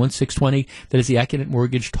 414-799-1620. That is the Acunet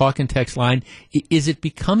Mortgage talk and text line. Is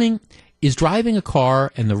driving a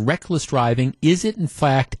car and the reckless driving, is it in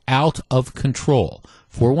fact out of control?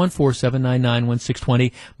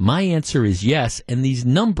 414-799-1620. My answer is yes, and these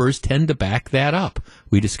numbers tend to back that up.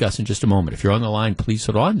 We discuss in just a moment. If you're on the line, please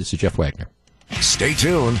hold on. This is Jeff Wagner. Stay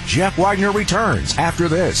tuned. Jeff Wagner returns after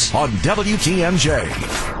this on WTMJ.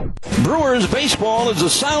 Brewers baseball is the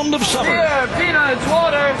sound of summer. Beer, peanuts,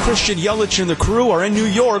 water. Christian Yelich and the crew are in New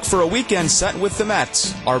York for a weekend set with the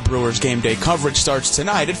Mets. Our Brewers game day coverage starts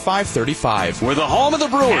tonight at 5:35. We're the home of the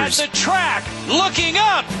Brewers. At the track, looking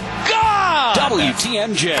up, gone!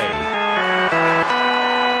 WTMJ.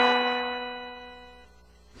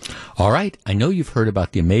 All right, I know you've heard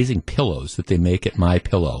about the amazing pillows that they make at My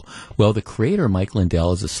Pillow. Well, the creator, Mike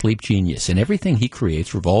Lindell, is a sleep genius, and everything he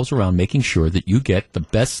creates revolves around making sure that you get the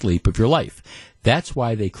best sleep of your life. That's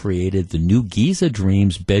why they created the new Giza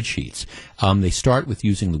Dreams bed sheets. They start with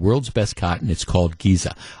using the world's best cotton. It's called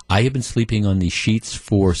Giza. I have been sleeping on these sheets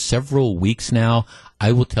for several weeks now.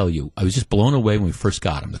 I will tell you, I was just blown away when we first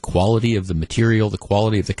got them. The quality of the material, the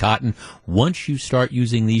quality of the cotton. Once you start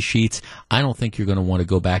using these sheets, I don't think you're going to want to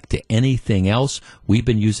go back to anything else. We've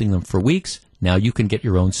been using them for weeks. Now you can get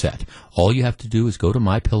your own set. All you have to do is go to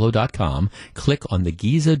mypillow.com, click on the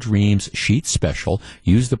Giza Dreams Sheet Special,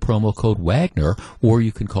 use the promo code Wagner, or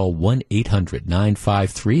you can call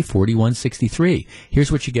 1-800-953-4163.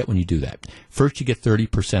 Here's what you get when you do that. First, you get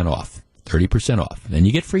 30% off. 30% off. Then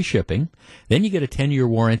you get free shipping. Then you get a 10-year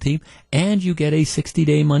warranty, and you get a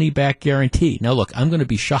 60-day money-back guarantee. Now, look, I'm going to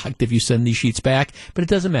be shocked if you send these sheets back, but it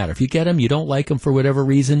doesn't matter. If you get them, you don't like them for whatever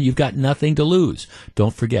reason, you've got nothing to lose.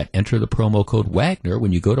 Don't forget, enter the promo code Wagner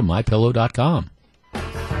when you go to mypillow.com.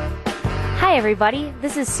 Hi everybody,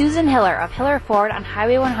 this is Susan Hiller of Hiller Ford on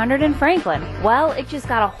Highway 100 in Franklin. Well, it just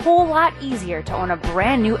got a whole lot easier to own a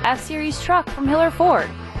brand new F-Series truck from Hiller Ford.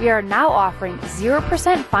 We are now offering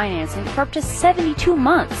 0% financing for up to 72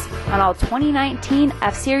 months on all 2019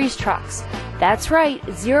 F-Series trucks. That's right,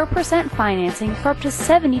 0% financing for up to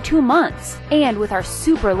 72 months. And with our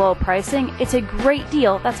super low pricing, it's a great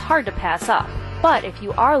deal that's hard to pass up. But if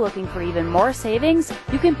you are looking for even more savings,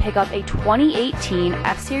 you can pick up a 2018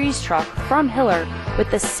 F-Series truck from Hiller with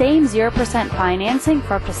the same 0% financing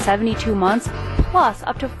for up to 72 months, plus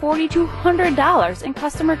up to $4,200 in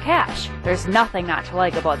customer cash. There's nothing not to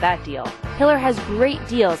like about that deal. Hiller has great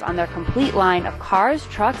deals on their complete line of cars,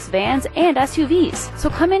 trucks, vans, and SUVs. So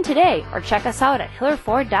come in today or check us out at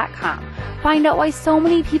hillerford.com. Find out why so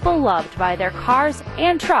many people love to buy their cars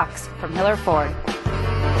and trucks from Hiller Ford.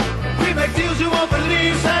 We make deals you won't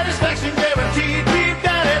believe, satisfaction guaranteed. We've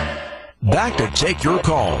got it. Back to take your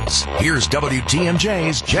calls. Here's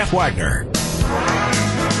WTMJ's Jeff Wagner.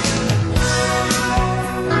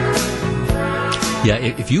 Yeah,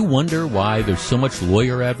 if you wonder why there's so much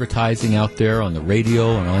lawyer advertising out there on the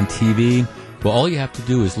radio and on TV, well, all you have to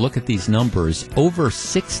do is look at these numbers. Over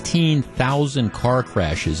 16,000 car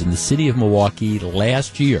crashes in the city of Milwaukee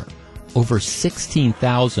last year. Over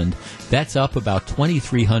 16,000. That's up about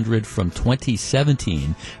 2,300 from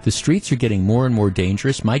 2017. The streets are getting more and more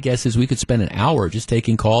dangerous. My guess is we could spend an hour just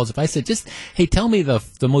taking calls. If I said, hey, tell me the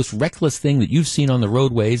most reckless thing that you've seen on the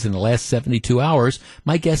roadways in the last 72 hours,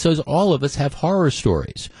 my guess is all of us have horror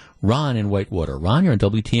stories. Ron in Whitewater. Ron, you're on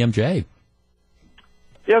WTMJ.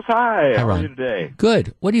 Yes, hi. Hi, Ron. How are you today?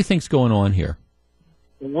 Good. What do you think's going on here?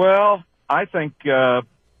 Well, I think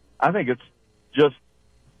it's just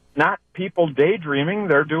not people daydreaming.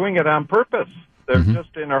 They're doing it on purpose. They're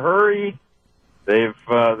just in a hurry. They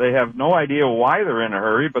have no idea why they're in a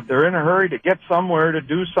hurry, but they're in a hurry to get somewhere to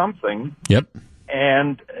do something. Yep.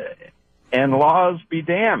 And laws be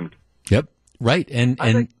damned. Yep. Right.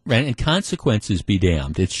 And consequences be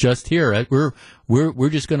damned. It's just here. We're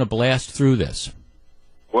just going to blast through this.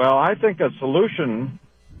 Well, I think a solution,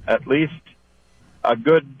 at least a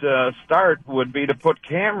good start, would be to put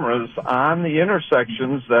cameras on the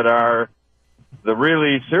intersections that are the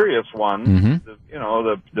really serious ones,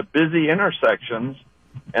 the busy intersections,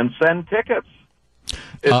 and send tickets.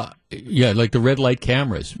 Yeah, like the red light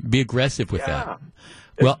cameras. Be aggressive with that.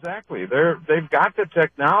 Well, exactly. They've got the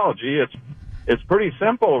technology. It's pretty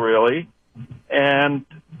simple, really. And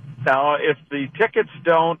now, if the tickets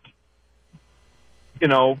don't,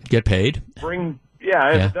 get paid, if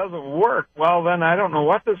it doesn't work, well, then I don't know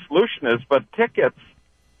what the solution is, but tickets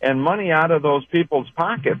and money out of those people's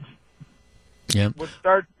pockets would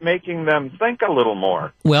start making them think a little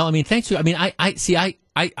more. Well, I mean, thanks to,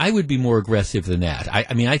 I would be more aggressive than that.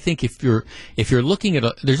 I think if you're looking at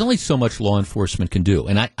there's only so much law enforcement can do,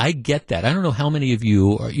 and I get that. I don't know how many of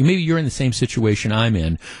you, maybe you're in the same situation I'm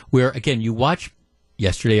in, where, again, you watch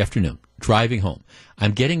yesterday afternoon, driving home.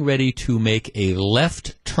 I'm getting ready to make a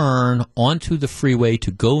left turn onto the freeway to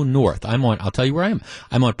go north. I'll tell you where I am.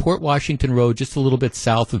 I'm on Port Washington Road, just a little bit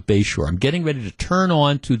south of Bayshore. I'm getting ready to turn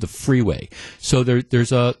onto the freeway. So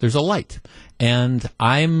there's a light. And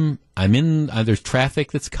I'm in, there's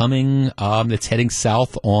traffic that's coming, that's heading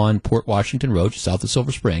south on Port Washington Road, just south of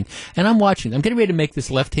Silver Spring. And I'm getting ready to make this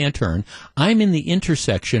left-hand turn. I'm in the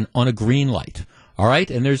intersection on a green light. All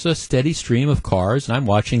right, and there's a steady stream of cars, and I'm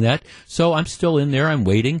watching that. So I'm still in there. I'm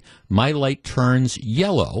waiting. My light turns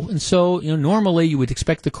yellow, and so normally you would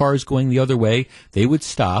expect the cars going the other way. They would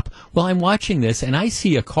stop. Well, I'm watching this, and I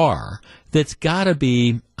see a car that's got to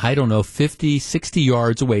be, I don't know, 50, 60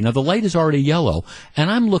 yards away. Now, the light is already yellow, and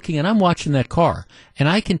I'm looking and I'm watching that car, and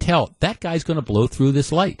I can tell that guy's going to blow through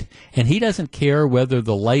this light. And he doesn't care whether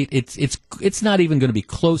the light, it's not even going to be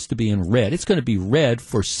close to being red. It's going to be red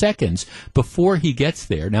for seconds before he gets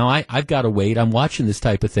there. Now, I've got to wait. I'm watching this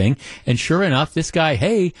type of thing, and sure enough, this guy,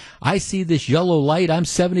 hey, I see this yellow light. I'm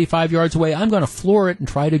 75 yards away. I'm going to floor it and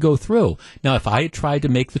try to go through. Now, if I had tried to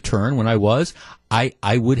make the turn when I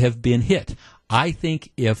would have been hit. I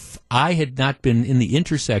think if I had not been in the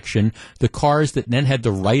intersection, the cars that then had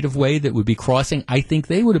the right of way that would be crossing, I think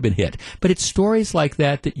they would have been hit. But it's stories like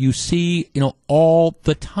that you see, all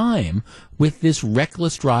the time with this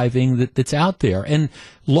reckless driving that's out there. And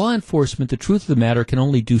law enforcement, the truth of the matter, can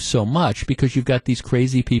only do so much because you've got these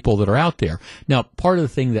crazy people that are out there. Now, part of the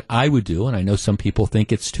thing that I would do, and I know some people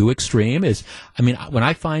think it's too extreme, is, when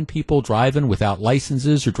I find people driving without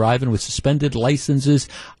licenses or driving with suspended licenses,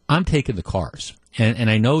 I'm taking the cars. And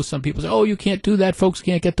I know some people say, oh, you can't do that. Folks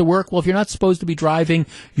can't get to work. Well, if you're not supposed to be driving,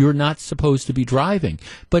 you're not supposed to be driving.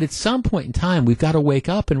 But at some point in time, we've got to wake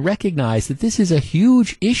up and recognize that this is a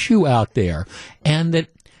huge issue out there, and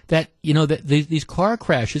that these car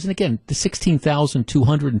crashes, and again, the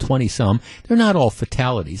 16,220 some, they're not all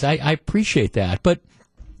fatalities. I appreciate that. But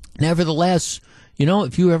nevertheless,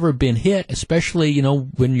 if you've ever been hit, especially,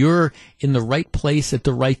 when you're in the right place at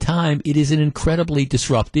the right time, it is an incredibly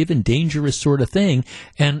disruptive and dangerous sort of thing,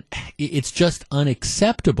 and it's just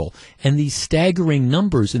unacceptable. And these staggering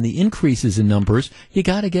numbers and the increases in numbers, you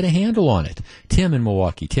got to get a handle on it. Tim in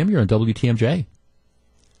Milwaukee. Tim, you're on WTMJ.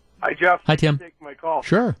 Hi, Jeff. Hi, Tim. Thanks for my call.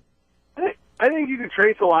 Sure. I think you can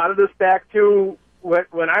trace a lot of this back to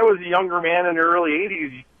when I was a younger man in the early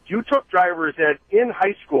 80s. You took drivers in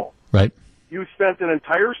high school. Right. You spent an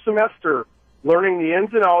entire semester learning the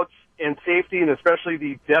ins and outs and safety, and especially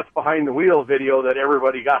the death behind the wheel video that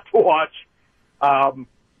everybody got to watch. And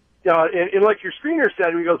like your screener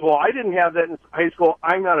said, he goes, well, I didn't have that in high school.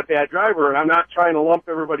 I'm not a bad driver, and I'm not trying to lump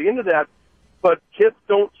everybody into that. But kids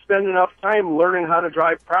don't spend enough time learning how to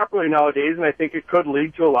drive properly nowadays, and I think it could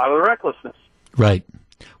lead to a lot of the recklessness. Right.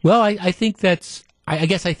 Well, I think that's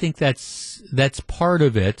part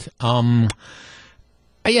of it.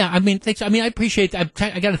 Yeah, thanks. I appreciate that.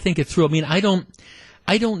 I got to think it through. I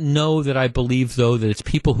don't know that I believe, though, that it's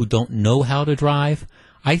people who don't know how to drive.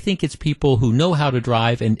 I think it's people who know how to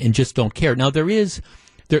drive and just don't care. Now, there is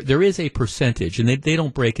a percentage, and they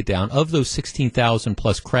don't break it down. Of those 16,000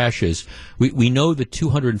 plus crashes, we know that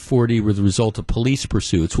 240 were the result of police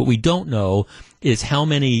pursuits. What we don't know is how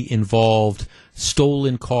many involved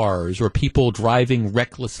stolen cars or people driving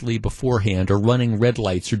recklessly beforehand or running red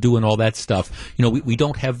lights or doing all that stuff. We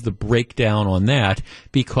don't have the breakdown on that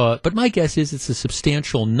but my guess is it's a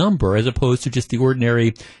substantial number as opposed to just the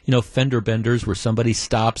ordinary, fender benders where somebody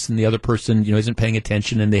stops and the other person, isn't paying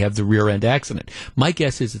attention and they have the rear end accident. My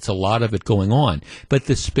guess is it's a lot of it going on. But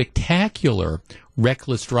the spectacular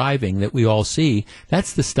reckless driving that we all see,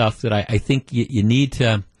 that's the stuff that I think you need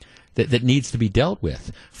to, that needs to be dealt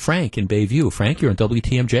with. Frank in Bayview. Frank, you're on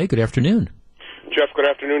WTMJ. Good afternoon. Jeff, good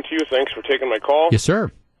afternoon to you. Thanks for taking my call. Yes, sir.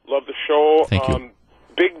 Love the show. Thank you.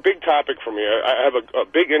 Big topic for me. I have a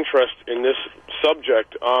big interest in this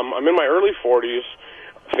subject. I'm in my early 40s.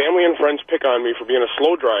 Family and friends pick on me for being a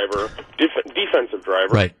slow driver, defensive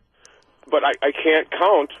driver. Right. But I can't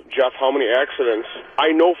count, Jeff, how many accidents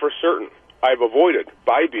I know for certain I've avoided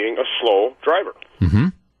by being a slow driver. Mm-hmm.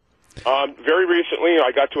 Very recently,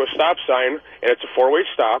 I got to a stop sign, and it's a four-way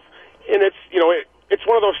stop, and it's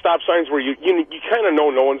one of those stop signs where you kind of know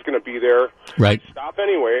no one's going to be there. Right. Stop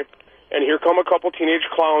anyway, and here come a couple teenage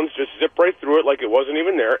clowns, just zip right through it like it wasn't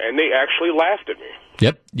even there, and they actually laughed at me.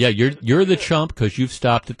 Yep. Yeah, you're the chump because you've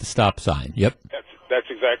stopped at the stop sign. Yep. That's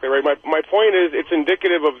exactly right. My point is, it's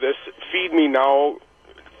indicative of this feed me now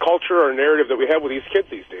culture or narrative that we have with these kids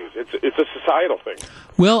these days. It's a societal thing.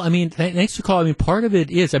 Well, thanks for calling. Part of it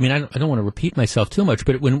is, I don't want to repeat myself too much,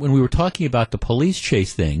 but when we were talking about the police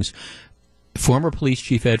chase things, former police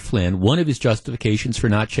chief Ed Flynn, one of his justifications for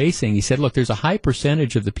not chasing, he said, look, there's a high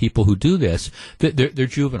percentage of the people who do this, they're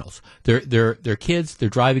juveniles. They're kids, they're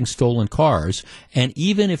driving stolen cars, and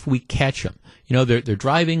even if we catch them, they're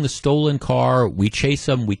driving the stolen car, we chase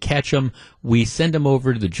them, we catch them, we send them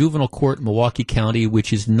over to the juvenile court in Milwaukee County,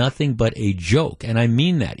 which is nothing but a joke. And I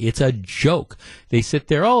mean that. It's a joke. They sit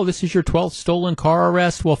there, oh, this is your 12th stolen car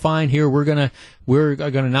arrest? Well, fine, here, we're gonna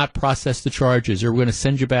not process the charges, or we're gonna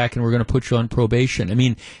send you back and we're gonna put you on probation.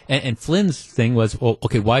 And Flynn's thing was, well,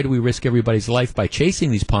 okay, why do we risk everybody's life by chasing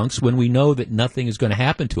these punks when we know that nothing is going to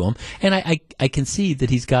happen to them? And I can see that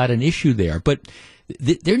he's got an issue there. But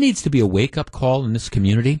there needs to be a wake-up call in this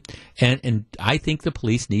community, and I think the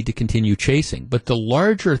police need to continue chasing. But the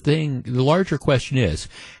larger question is,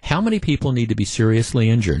 how many people need to be seriously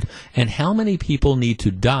injured, and how many people need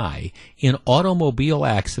to die in automobile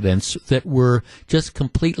accidents that were just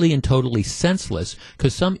completely and totally senseless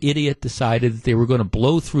because some idiot decided that they were going to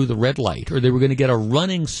blow through the red light, or they were going to get a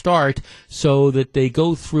running start so that they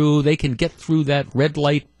can get through that red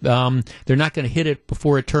light. They're not going to hit it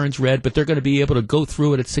before it turns red, but they're going to be able to go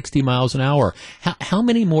through it at 60 miles an hour. How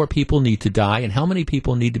many more people need to die, and how many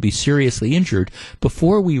people need to be seriously injured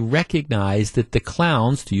before we recognize that the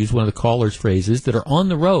clowns, to use one of the caller's phrases, that are on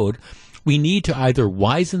the road, we need to either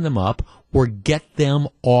wisen them up or get them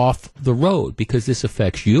off the road, because this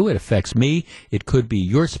affects you, it affects me, it could be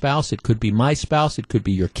your spouse, it could be my spouse, it could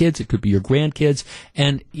be your kids, it could be your grandkids,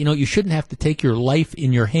 and, you shouldn't have to take your life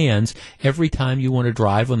in your hands every time you want to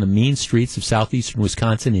drive on the mean streets of southeastern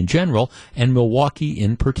Wisconsin in general, and Milwaukee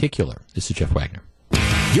in particular. This is Jeff Wagner.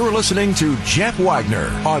 You're listening to Jeff Wagner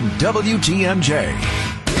on WTMJ.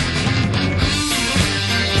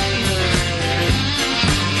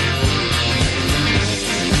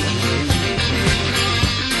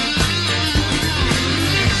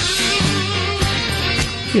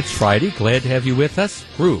 It's Friday. Glad to have you with us.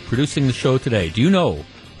 Brew, producing the show today. Do you know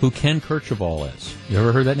who Ken Kercheval is? You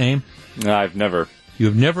ever heard that name? No, I've never. You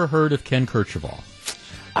have never heard of Ken Kercheval?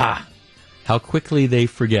 How quickly they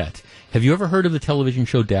forget. Have you ever heard of the television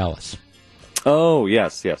show Dallas? Oh,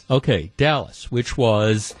 yes. Okay, Dallas, which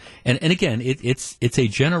was, and again, it's a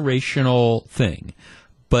generational thing,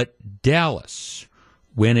 but Dallas,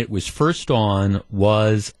 when it was first on,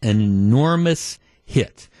 was an enormous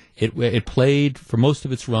hit. It played for most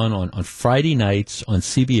of its run on Friday nights on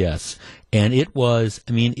CBS, and it was,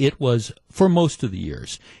 for most of the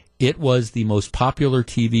years, it was the most popular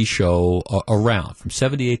TV show around from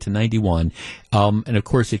 78 to 91. And of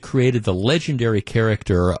course, it created the legendary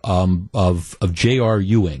character of J.R.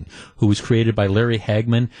 Ewing, who was created by Larry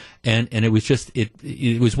Hagman. And it was just,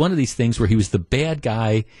 it was one of these things where he was the bad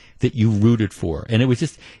guy that you rooted for. And it was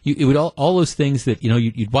just, it would all those things that,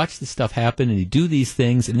 you'd watch this stuff happen and he'd do these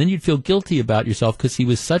things and then you'd feel guilty about yourself because he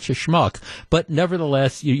was such a schmuck. But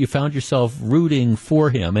nevertheless, you found yourself rooting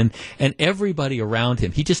for him and everybody around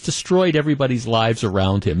him. He just destroyed everybody's lives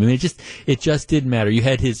around him. It just didn't matter. You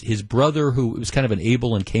had his brother, who was kind of an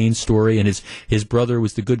Abel and Cain story, and his brother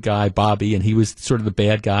was the good guy, Bobby, and he was sort of the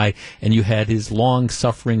bad guy. And you had his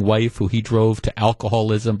long-suffering wife, who he drove to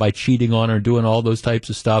alcoholism by cheating on her and doing all those types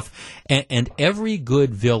of stuff. And every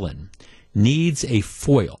good villain needs a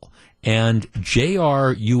foil. And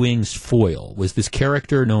J.R. Ewing's foil was this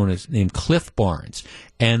character named Cliff Barnes.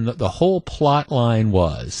 And the whole plot line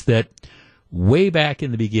was that way back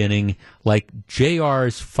in the beginning, like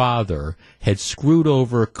J.R.'s father had screwed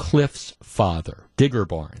over Cliff's father, Digger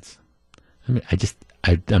Barnes. I'm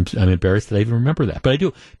embarrassed that I even remember that, but I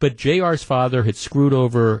do. But J.R.'s father had screwed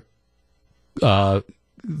over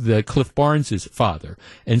the Cliff Barnes' father,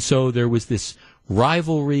 and so there was this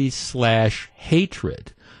rivalry /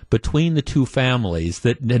 hatred between the two families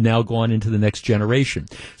that had now gone into the next generation.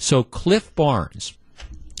 So Cliff Barnes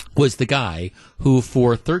was the guy who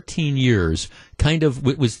for 13 years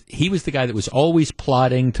he was the guy that was always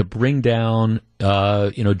plotting to bring down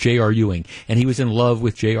J.R. Ewing, and he was in love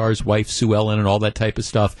with J.R.'s wife Sue Ellen and all that type of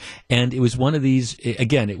stuff. And it was one of these,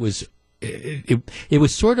 again, it was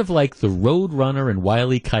sort of like the Roadrunner and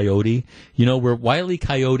Wile E. Coyote, where Wile E.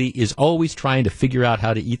 Coyote is always trying to figure out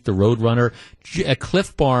how to eat the Roadrunner.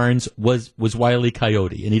 Cliff Barnes was Wile E.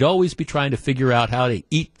 Coyote, and he'd always be trying to figure out how to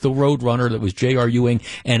eat the Roadrunner that was J.R. Ewing,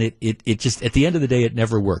 and it just, at the end of the day, it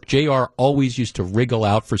never worked. J.R. always used to wriggle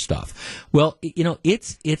out for stuff. Well,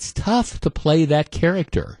 it's tough to play that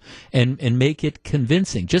character and make it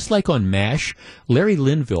convincing. Just like on MASH, Larry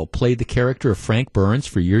Linville played the character of Frank Burns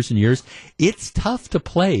for years and years. It's tough to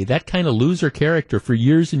play that kind of loser character for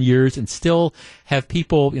years and years and still have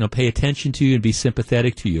people, pay attention to you and be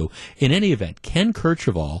sympathetic to you. In any event, Ken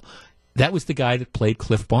Kercheval, that was the guy that played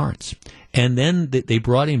Cliff Barnes. And then they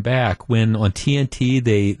brought him back when on TNT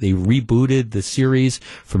they rebooted the series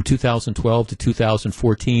from 2012 to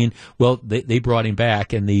 2014. Well, they brought him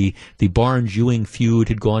back, and the Barnes-Ewing feud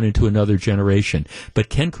had gone into another generation. But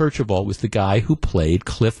Ken Kercheval was the guy who played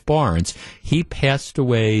Cliff Barnes. He passed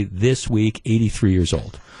away this week, 83 years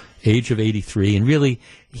old, age of 83. And really,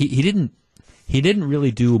 he didn't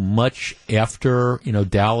really do much after,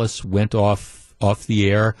 Dallas went off the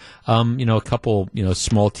air, a couple,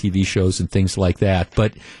 small TV shows and things like that.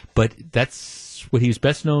 But that's was what he was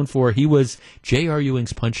best known for. He was J.R.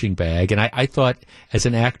 Ewing's punching bag, and I thought, as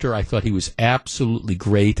an actor, I thought he was absolutely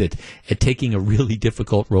great at taking a really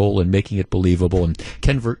difficult role and making it believable. And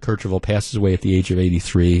Ken Kercheval passes away at the age of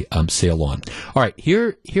 83. Sail on. All right,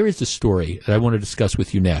 here is the story that I want to discuss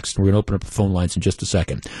with you next. We're going to open up the phone lines in just a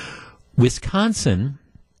second. Wisconsin,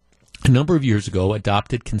 a number of years ago,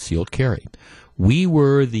 adopted concealed carry. We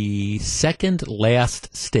were the second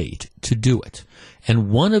last state to do it. And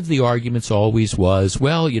one of the arguments always was,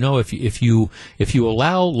 well, you know, if you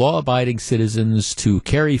allow law-abiding citizens to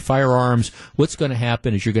carry firearms, what's going to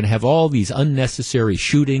happen is you're going to have all these unnecessary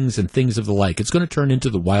shootings and things of the like. It's going to turn into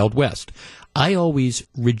the Wild West. I always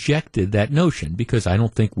rejected that notion because I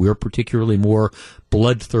don't think we're particularly more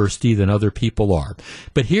bloodthirsty than other people are.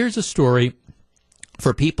 But here's a story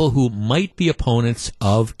for people who might be opponents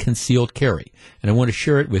of concealed carry, and I want to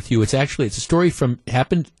share it with you. It's a story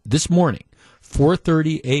happened this morning,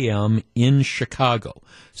 4:30 a.m. in Chicago.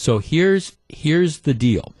 So here's the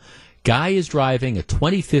deal. Guy is driving a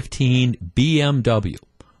 2015 BMW.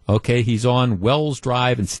 Okay, he's on Wells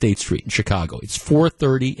Drive and State Street in Chicago. It's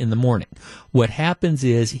 4:30 in the morning. What happens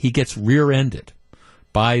is he gets rear-ended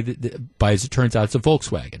by as it turns out, it's a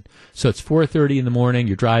Volkswagen. So it's 4:30 in the morning,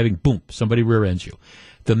 you're driving, boom, somebody rear ends you.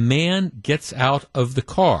 The man gets out of the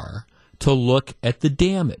car to look at the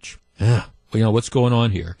damage. What's going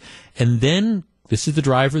on here? And then, this is the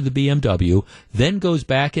driver of the BMW, then goes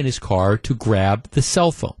back in his car to grab his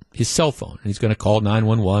cell phone, and he's going to call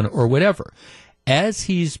 911 or whatever. As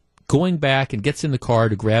he's going back and gets in the car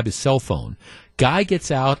to grab his cell phone, guy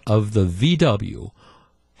gets out of the VW,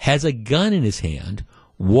 has a gun in his hand,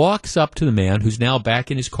 walks up to the man who's now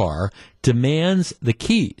back in his car, demands the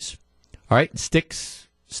keys, all right,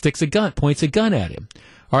 points a gun at him,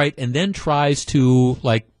 all right, and then tries to,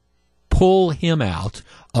 pull him out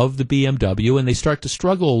of the BMW, and they start to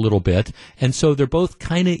struggle a little bit, and so they're both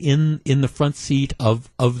kind of in the front seat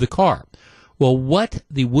of the car. Well, what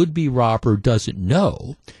the would-be robber doesn't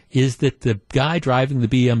know is that the guy driving the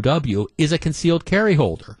BMW is a concealed carry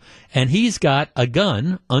holder, and he's got a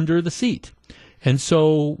gun under the seat. And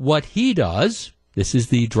so what he does, this is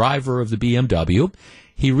the driver of the BMW,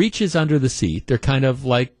 he reaches under the seat. They're kind of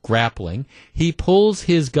like grappling. He pulls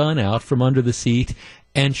his gun out from under the seat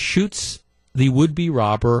and shoots the would-be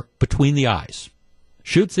robber between the eyes.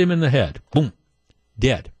 Shoots him in the head. Boom.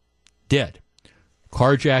 Dead.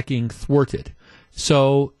 Carjacking thwarted.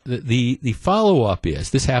 So the follow-up is,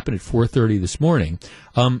 this happened at 4:30 this morning.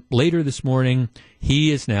 Later this morning,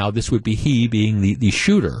 he is now, this would be he being the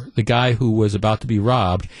shooter, the guy who was about to be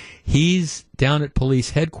robbed. He's down at police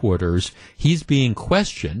headquarters. He's being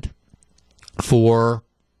questioned for,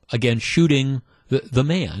 again, shooting the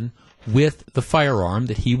man with the firearm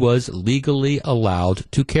that he was legally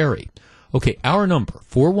allowed to carry. Okay, our number,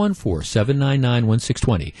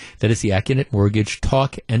 414-799-1620. That is the Accunet Mortgage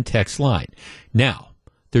talk and text line. Now,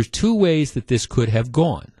 there's two ways that this could have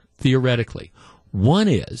gone, theoretically. One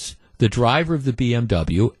is the driver of the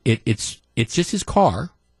BMW, it's just his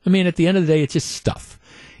car. I mean, at the end of the day, it's just stuff.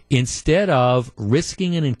 Instead of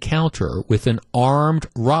risking an encounter with an armed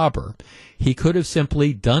robber, he could have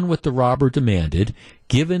simply done what the robber demanded,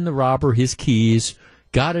 given the robber his keys,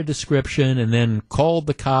 got a description, and then called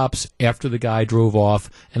the cops after the guy drove off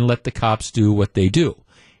and let the cops do what they do.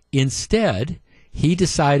 Instead, he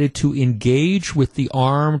decided to engage with the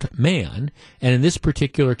armed man, and in this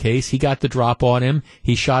particular case, he got the drop on him,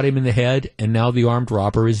 he shot him in the head, and now the armed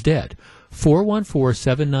robber is dead.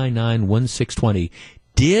 414-799-1620.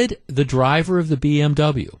 Did the driver of the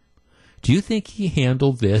BMW, do you think he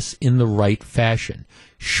handled this in the right fashion?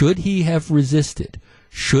 Should he have resisted?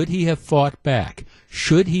 Should he have fought back?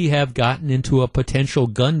 Should he have gotten into a potential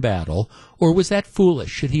gun battle? Or was that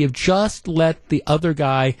foolish? Should he have just let the other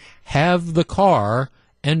guy have the car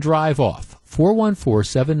and drive off?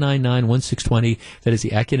 414-799-1620. That is the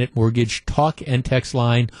Accunet Mortgage talk and text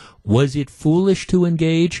line. Was it foolish to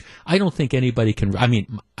engage? I don't think anybody can. I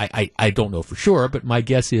mean, I don't know for sure, but my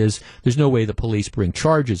guess is there's no way the police bring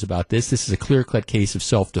charges about this. This is a clear-cut case of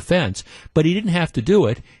self-defense. But he didn't have to do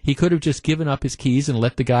it. He could have just given up his keys and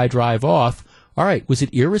let the guy drive off. All right, was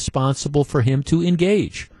it irresponsible for him to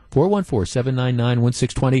engage?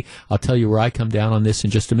 414-799-1620. I'll tell you where I come down on this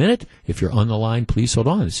in just a minute. If you're on the line, please hold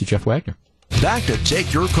on. This is Jeff Wagner. Back to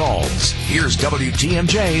take your calls. Here's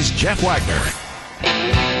WTMJ's Jeff Wagner.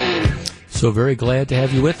 So very glad to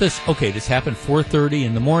have you with us. Okay, this happened 4:30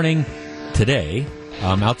 in the morning today,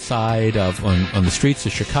 outside on the streets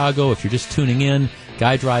of Chicago. If you're just tuning in,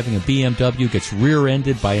 guy driving a BMW gets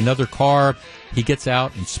rear-ended by another car. He gets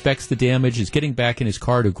out, inspects the damage, is getting back in his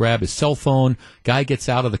car to grab his cell phone. Guy gets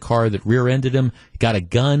out of the car that rear-ended him, got a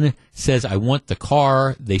gun, says, I want the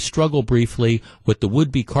car. They struggle briefly. What the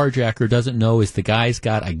would-be carjacker doesn't know is the guy's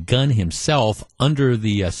got a gun himself under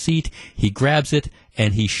the seat. He grabs it,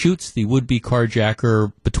 and he shoots the would-be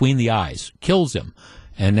carjacker between the eyes, kills him.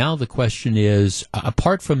 And now the question is,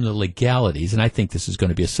 apart from the legalities, and I think this is going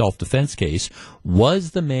to be a self-defense case,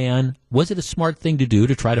 was it a smart thing to do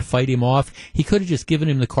to try to fight him off? He could have just given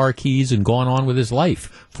him the car keys and gone on with his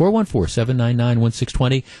life.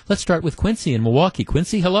 414-799-1620. Let's start with Quincy in Milwaukee.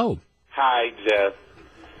 Quincy, hello. Hi, Jeff.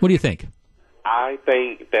 What do you think? I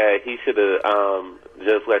think that he should have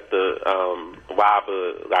just let the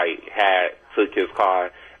robber took his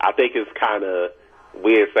car. I think it's kind of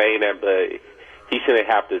weird saying that, but he shouldn't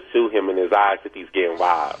have to shoot him in his eyes if he's getting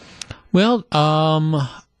robbed. Well,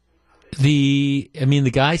 the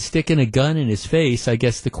guy sticking a gun in his face, I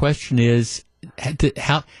guess the question is,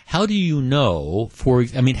 how do you know,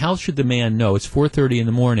 how should the man know, it's 4:30 in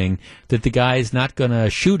the morning, that the guy is not going to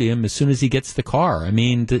shoot him as soon as he gets the car? I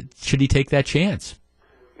mean, should he take that chance?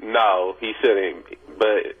 No, he shouldn't.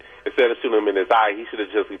 But instead of shooting him in his eye, he should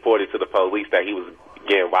have just reported to the police that he was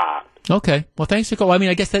getting robbed. Okay. Well, thanks for calling. I mean,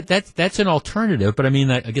 I guess that's an alternative, but I mean,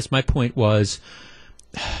 I guess my point was,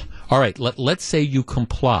 all right, let's say you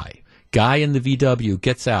comply. Guy in the VW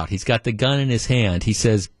gets out. He's got the gun in his hand. He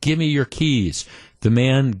says, give me your keys. The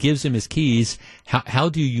man gives him his keys. How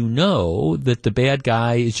do you know that the bad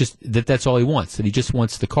guy is that's all he wants, that he just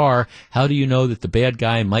wants the car? How do you know that the bad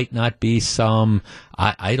guy might not be some,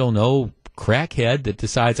 I don't know, crackhead that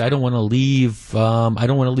decides I don't want to leave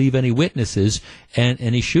any witnesses, and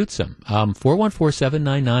he shoots him.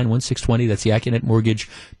 414-799-1620. That's the Acunet Mortgage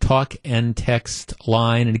talk and text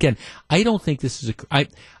line. And again, I don't think this is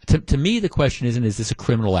to me the question isn't, is this a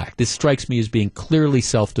criminal act? This strikes me as being clearly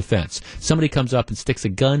self-defense. Somebody comes up and sticks a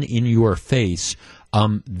gun in your face,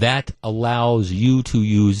 that allows you to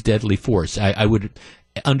use deadly force. I would,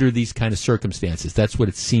 under these kind of circumstances. That's what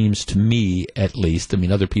it seems to me, at least. I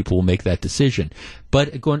mean, other people will make that decision.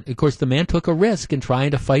 But, of course, the man took a risk in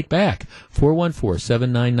trying to fight back.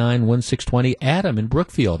 414-799-1620. Adam in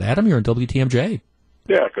Brookfield. Adam, you're on WTMJ.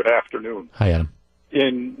 Yeah, good afternoon. Hi, Adam.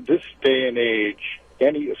 In this day and age,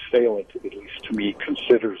 any assailant, at least to me,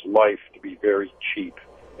 considers life to be very cheap.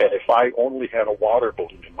 And if I only had a water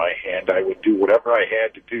balloon in my hand, I would do whatever I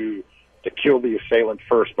had to do to kill the assailant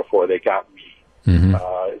first before they got me. Mm-hmm.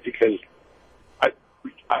 Because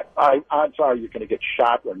odds are you're going to get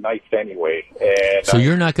shot or knifed anyway. And so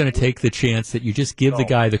you're not going to take the chance that you just give the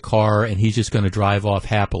guy the car and he's just going to drive off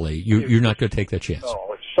happily. You're not going to take that chance.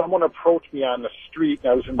 No, if someone approached me on the street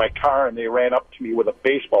and I was in my car and they ran up to me with a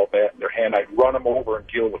baseball bat in their hand, I'd run them over and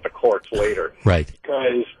deal with the courts later. Right.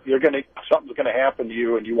 Because something's going to happen to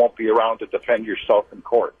you and you won't be around to defend yourself in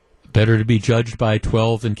court. Better to be judged by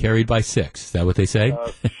 12 than carried by 6. Is that what they say?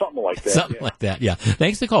 Something like that. Something like that, yeah.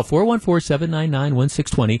 Thanks for the call.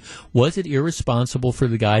 414-799-1620. Was it irresponsible for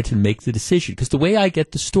the guy to make the decision? Because the way I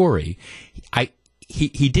get the story,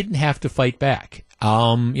 he didn't have to fight back.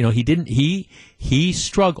 He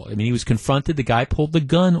struggled. I mean, he was confronted. The guy pulled the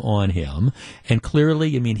gun on him, and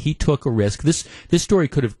clearly, I mean, he took a risk. This story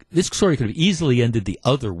could have easily ended the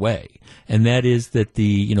other way, and that is that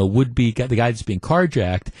the would-be the guy that's being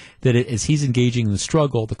carjacked, that as he's engaging in the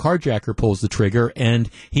struggle, the carjacker pulls the trigger,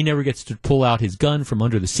 and he never gets to pull out his gun from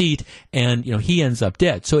under the seat, and he ends up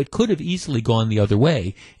dead. So it could have easily gone the other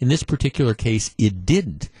way. In this particular case, it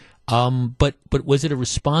didn't. But was it a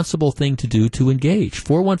responsible thing to do to engage?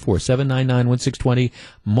 414-799-1620.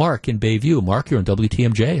 Mark in Bayview. Mark, you're on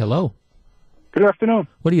WTMJ. Hello. Good afternoon.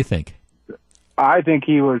 What do you think? I think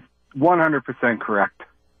he was 100% correct.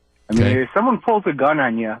 I mean, if someone pulls a gun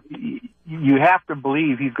on you, you have to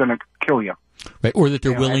believe he's going to kill you. Right, or that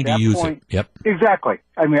they're willing to use it. Yep. Exactly.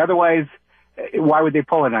 I mean, otherwise, why would they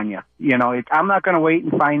pull it on you? I'm not going to wait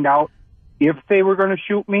and find out if they were going to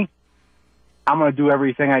shoot me. I'm going to do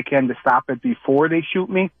everything I can to stop it before they shoot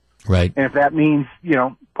me. Right. And if that means,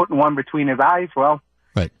 putting one between his eyes, well,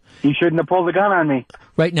 right. He shouldn't have pulled the gun on me.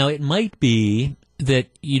 Right. Now, it might be that,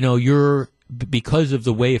 you're, because of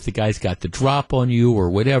the way, if the guy's got the drop on you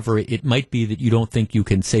or whatever, it might be that you don't think you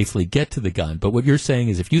can safely get to the gun. But what you're saying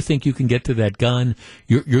is if you think you can get to that gun,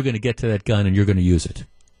 you're going to get to that gun and you're going to use it.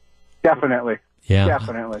 Definitely. Yeah,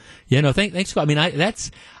 definitely. Yeah, no, thanks. I mean, I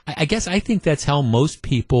guess I think that's how most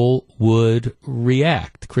people would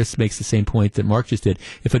react. Chris makes the same point that Mark just did.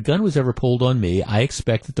 If a gun was ever pulled on me, I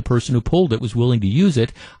expect that the person who pulled it was willing to use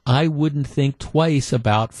it. I wouldn't think twice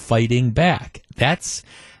about fighting back. That's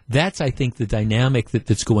That's, I think, the dynamic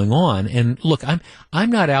that's going on. And look, I'm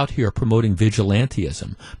not out here promoting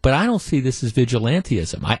vigilantism, but I don't see this as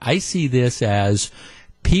vigilantism. I see this as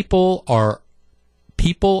people are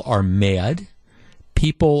mad,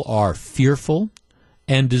 people are fearful,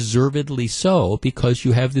 and deservedly so, because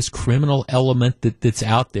you have this criminal element that's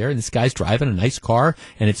out there, and this guy's driving a nice car,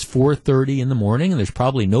 and it's 4:30 in the morning, and there's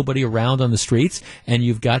probably nobody around on the streets, and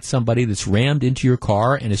you've got somebody that's rammed into your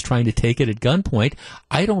car and is trying to take it at gunpoint.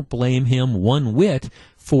 I don't blame him one whit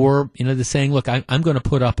for, the saying, look, I'm going to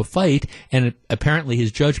put up a fight, and apparently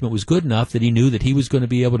his judgment was good enough that he knew that he was going to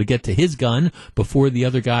be able to get to his gun before the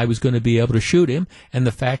other guy was going to be able to shoot him, and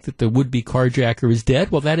the fact that the would-be carjacker is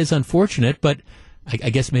dead, well, that is unfortunate, but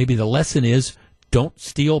I guess maybe the lesson is don't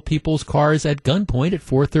steal people's cars at gunpoint at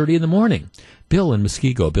 4:30 in the morning. Bill in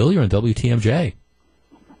Muskego. Bill, you're on WTMJ.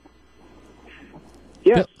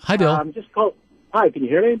 Yes. Bill. Hi, Bill. Hi, can you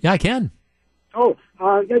hear me? Yeah, I can. Oh,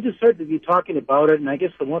 I just heard you talking about it, and I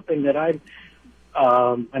guess the one thing that I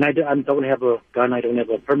don't have a gun, I don't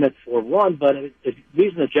have a permit for one, but the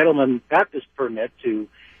reason a gentleman got this permit to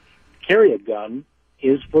carry a gun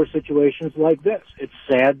is for situations like this. It's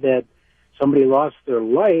sad that somebody lost their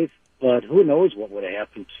life, but who knows what would have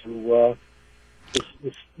happened to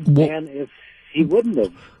this man if he wouldn't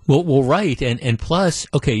have. Well, right, and plus,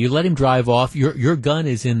 okay, you let him drive off. Your gun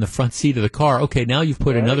is in the front seat of the car. Okay, now you've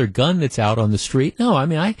put another gun that's out on the street. No, I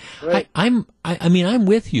mean, I'm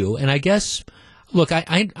with you, and I guess. Look,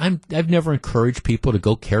 I've never encouraged people to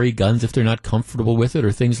go carry guns if they're not comfortable with it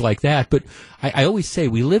or things like that. But I always say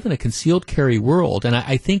we live in a concealed carry world, and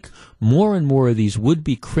I think more and more of these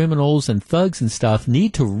would-be criminals and thugs and stuff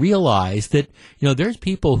need to realize that, there's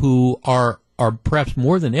people who are perhaps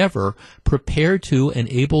more than ever prepared to and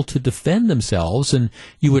able to defend themselves, and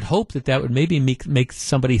you would hope that would maybe make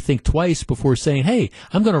somebody think twice before saying, hey,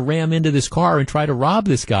 I'm going to ram into this car and try to rob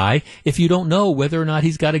this guy, if you don't know whether or not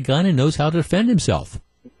he's got a gun and knows how to defend himself.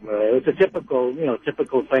 It's a typical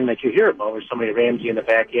thing that you hear about, where somebody rams you in the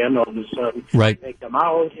back end, all of a sudden take them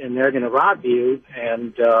out, and they're going to rob you,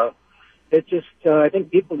 and it just, I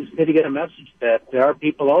think people just need to get a message that there are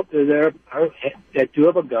people out there that do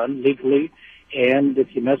have a gun legally, and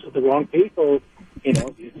if you mess with the wrong people,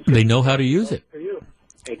 they know how to use it.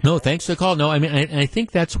 No, thanks for the call. No, I mean, I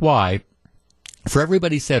think that's why, for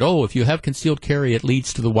everybody said, if you have concealed carry, it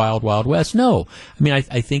leads to the wild, wild west. No. I mean,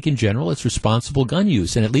 I think in general it's responsible gun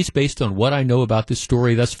use. And at least based on what I know about this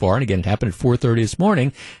story thus far, and again, it happened at 4:30 this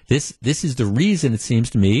morning, this is the reason, it seems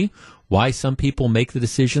to me, why some people make the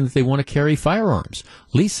decision that they want to carry firearms.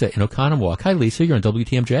 Lisa in Oconomowoc. Hi, Lisa. You're on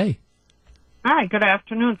WTMJ. Hi, good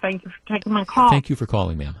afternoon. Thank you for taking my call. Thank you for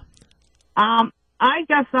calling, ma'am. I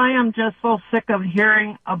guess I am just so sick of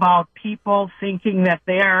hearing about people thinking that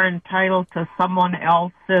they are entitled to someone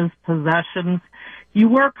else's possessions. You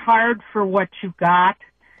work hard for what you got,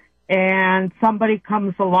 and somebody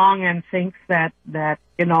comes along and thinks that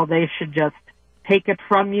they should just take it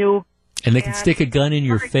from you. And they can stick a gun in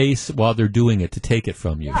your face while they're doing it to take it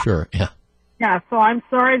from you. Sure, yeah. Yeah, so I'm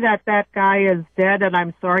sorry that guy is dead, and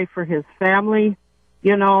I'm sorry for his family,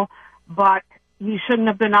 but he shouldn't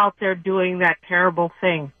have been out there doing that terrible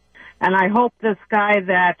thing. And I hope this guy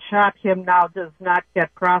that shot him now does not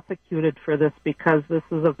get prosecuted for this, because this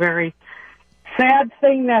is a very sad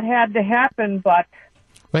thing that had to happen, but...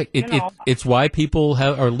 Right. It's why people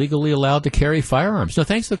are legally allowed to carry firearms. No,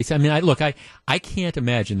 thanks. I mean, I can't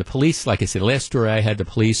imagine. The police, like I said, last story I had, the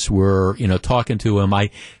police were, talking to him.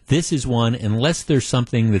 This is one, unless there's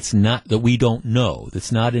something that we don't know,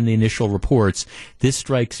 that's not in the initial reports, this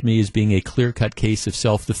strikes me as being a clear-cut case of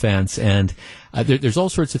self-defense. And there's all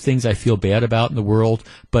sorts of things I feel bad about in the world,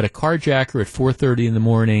 but a carjacker at 4:30 in the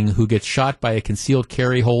morning who gets shot by a concealed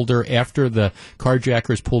carry holder after the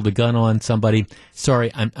carjacker's pulled a gun on somebody,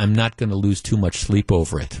 sorry, I'm not going to lose too much sleep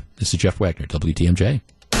over it. This is Jeff Wagner, WTMJ.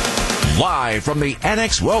 Live from the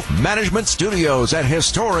Annex Wealth Management Studios at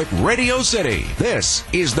historic Radio City, this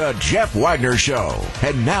is the Jeff Wagner Show.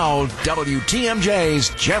 And now, WTMJ's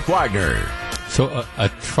Jeff Wagner. So a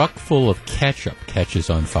truck full of ketchup catches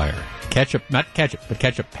on fire. Not ketchup, but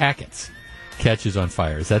ketchup packets catches on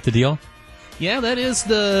fire. Is that the deal? Yeah, that is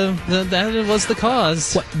that was the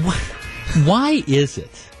cause. Why is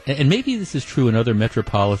it? And maybe this is true in other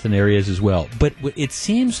metropolitan areas as well, but it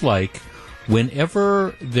seems like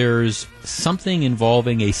whenever there's something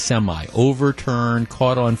involving a semi, overturned,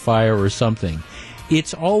 caught on fire or something,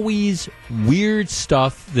 it's always weird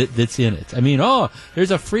stuff that's in it. I mean, there's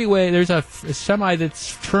a freeway, there's a semi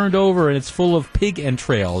that's turned over and it's full of pig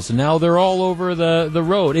entrails, and now they're all over the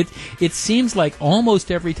road. It seems like almost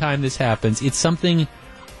every time this happens, it's something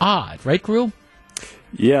odd, right, Grew?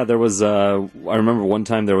 Yeah, there was. I remember one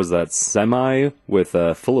time there was that semi with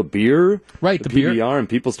full of beer, right? The beer PBR, and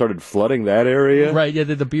people started flooding that area, right? Yeah,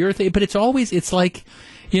 the beer thing. But it's like,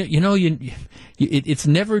 it's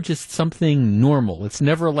never just something normal. It's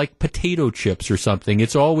never like potato chips or something.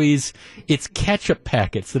 It's ketchup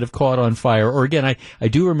packets that have caught on fire. Or again, I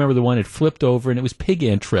do remember the one that flipped over and it was pig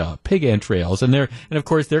entrails, and of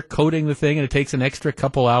course they're coating the thing, and it takes an extra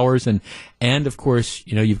couple hours, and of course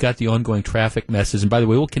you've got the ongoing traffic messes. And by the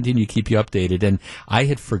way, we'll continue to keep you updated. And I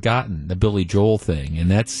had forgotten the Billy Joel thing, and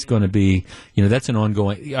that's going to be that's an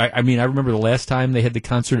ongoing. I remember the last time they had the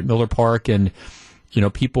concert at Miller Park, and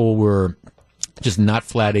people were just not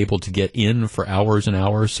flat able to get in for hours and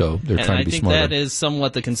hours, so they're trying to be smarter. I think that is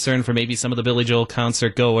somewhat the concern for maybe some of the Billy Joel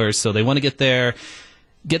concert goers, so they want to get there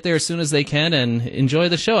as soon as they can and enjoy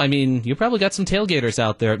the show. I mean, you probably got some tailgaters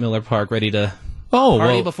out there at Miller Park ready to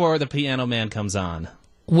party before the Piano Man comes on.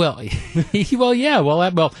 Well, yeah.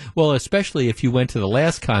 Well, especially if you went to the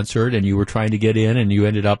last concert and you were trying to get in and you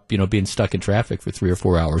ended up, being stuck in traffic for 3 or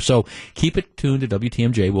 4 hours. So keep it tuned to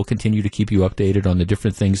WTMJ. We'll continue to keep you updated on the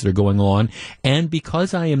different things that are going on. And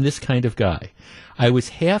because I am this kind of guy, I was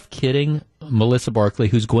half kidding Melissa Barkley,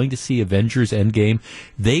 who's going to see Avengers Endgame.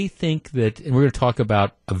 They think that, and we're going to talk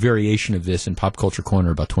about a variation of this in Pop Culture Corner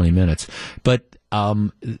in about 20 minutes, but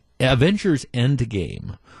Avengers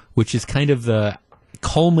Endgame, which is kind of the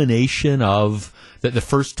culmination of the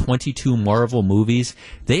first 22 Marvel movies,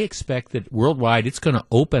 they expect that worldwide it's going to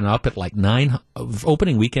open up at like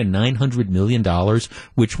opening weekend $900 million,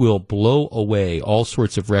 which will blow away all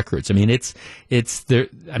sorts of records. I mean, it's there.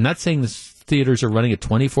 I'm not saying the theaters are running at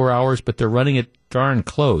 24 hours, but they're running it darn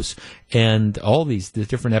close. And all the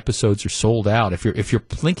different episodes are sold out. If you're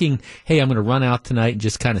thinking, hey, I'm going to run out tonight and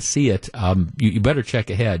just kind of see it, you better check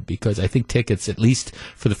ahead, because I think tickets, at least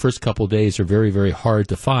for the first couple of days, are very, very hard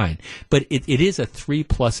to find. But it is a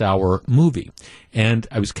 3+ hour movie. And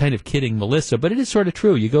I was kind of kidding Melissa, but it is sort of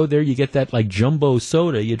true. You go there, you get that like jumbo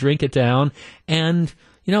soda, you drink it down, and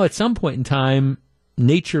at some point in time,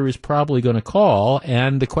 nature is probably going to call,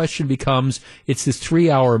 and the question becomes, it's this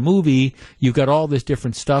 3-hour movie, you've got all this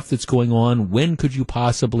different stuff that's going on, when could you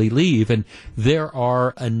possibly leave? And there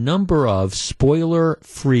are a number of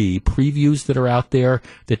spoiler-free previews that are out there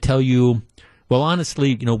that tell you, well,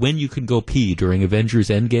 honestly, when you can go pee during Avengers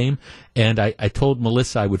Endgame. And I told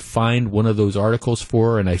Melissa I would find one of those articles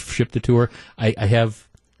for her, and I shipped it to her. I have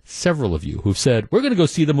several of you who've said, we're going to go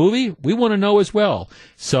see the movie, we want to know as well.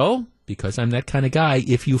 So, because I'm that kind of guy,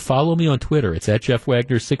 if you follow me on Twitter, it's at Jeff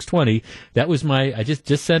Wagner 620. That was I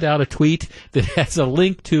just sent out a tweet that has a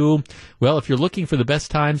link to, well, if you're looking for the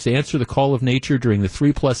best times to answer the call of nature during the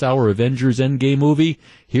 3+ hour Avengers Endgame movie,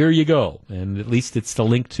 here you go. And at least it's the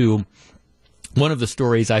link to one of the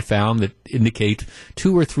stories I found that indicate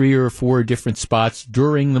 2 or 3 or 4 different spots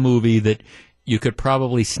during the movie that you could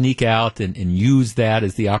probably sneak out and use that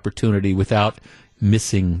as the opportunity without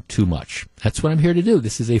missing too much. That's what I'm here to do.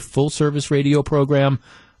 This is a full-service radio program.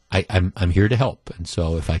 I'm here to help. And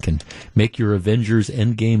so if I can make your Avengers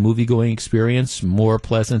Endgame movie-going experience more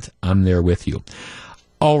pleasant, I'm there with you.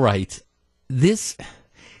 All right. This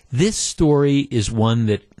story is one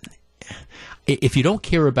that, if you don't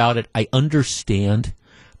care about it, I understand.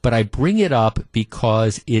 But I bring it up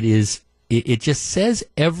because it just says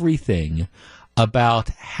everything about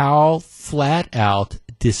how flat-out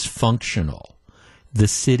dysfunctional the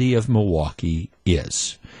city of Milwaukee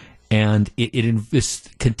is. And in this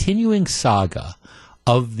continuing saga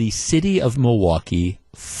of the city of Milwaukee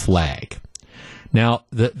flag. Now,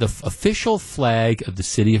 the official flag of the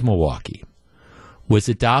city of Milwaukee was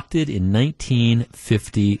adopted in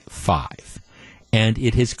 1955. And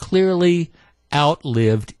it has clearly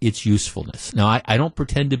outlived its usefulness. Now, I don't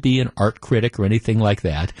pretend to be an art critic or anything like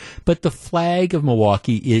that, but the flag of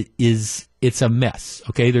Milwaukee it's a mess.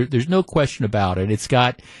 Okay, there's no question about it. It's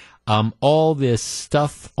got all this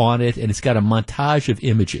stuff on it, and it's got a montage of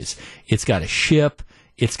images. It's got a ship.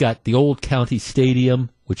 It's got the old county stadium,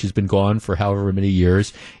 which has been gone for however many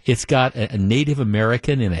years. It's got a Native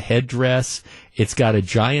American in a headdress. It's got a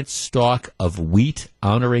giant stalk of wheat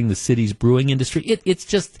honoring the city's brewing industry.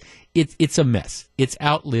 It's a mess. It's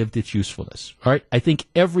outlived its usefulness. All right, I think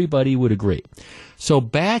everybody would agree. So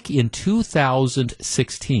back in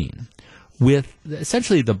 2016, with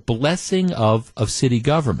essentially the blessing of city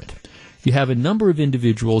government, you have a number of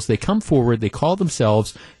individuals. They come forward. They call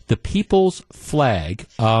themselves the People's Flag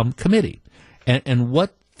Committee. And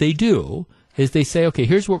what they do is they say, okay,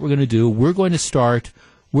 here's what we're going to do. We're going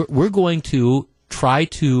to try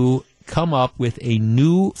to come up with a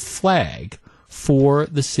new flag for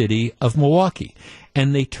the city of Milwaukee.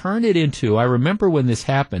 And they turn it into, I remember when this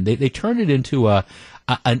happened, they turned it into a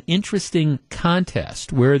an interesting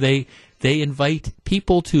contest where they invite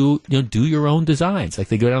people to do your own designs. Like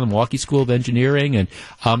they go down to the Milwaukee School of Engineering and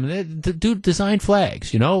they do design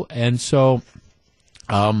flags, and so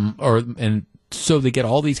so they get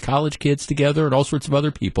all these college kids together and all sorts of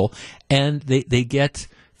other people, and they get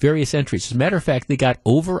various entries. As a matter of fact, they got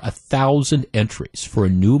over 1,000 entries for a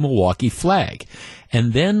new Milwaukee flag.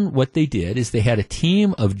 And then what they did is they had a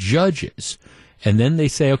team of judges, and then they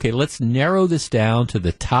say, okay, let's narrow this down to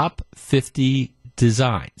the top 50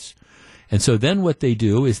 designs. And so then what they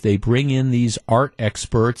do is they bring in these art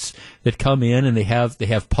experts that come in, and they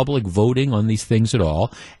have public voting on these things at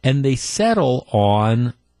all, and they settle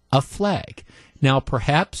on a flag. Now,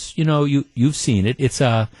 perhaps, you've seen it.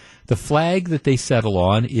 The flag that they settle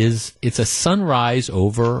on it's a sunrise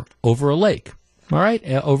over a lake. All right,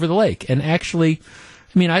 over the lake. And actually,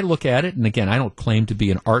 I look at it, and again, I don't claim to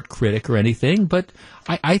be an art critic or anything, but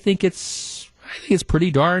I think it's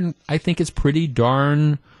pretty darn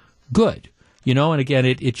good. And again,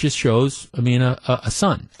 it just shows, a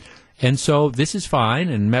sun. And so this is fine.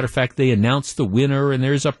 And matter of fact, they announce the winner, and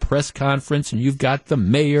there's a press conference, and you've got the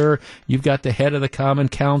mayor, you've got the head of the Common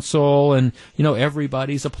Council, and,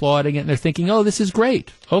 everybody's applauding it, and they're thinking, oh, this is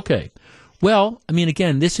great. Okay. Well,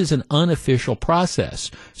 again, this is an unofficial process,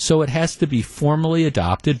 so it has to be formally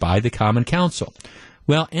adopted by the Common Council.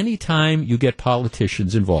 Well, anytime you get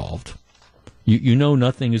politicians involved, you know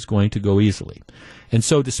nothing is going to go easily. And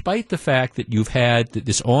so despite the fact that you've had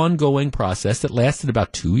this ongoing process that lasted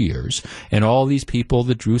about 2 years, and all these people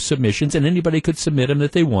that drew submissions, and anybody could submit them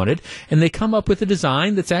that they wanted, and they come up with a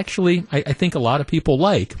design that's actually, I think a lot of people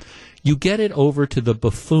like, you get it over to the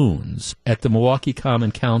buffoons at the Milwaukee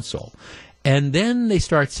Common Council. And then they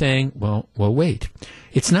start saying, well, wait.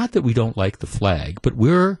 It's not that we don't like the flag, but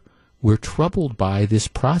we're troubled by this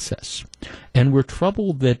process. And we're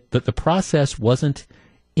troubled that the process wasn't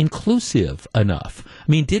inclusive enough.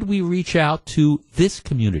 Did we reach out to this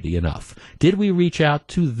community enough? Did we reach out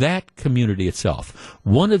to that community itself?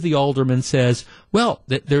 One of the aldermen says, well,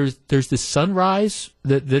 there's this sunrise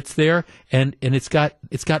that's there, and it's got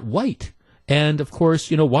white. And of course,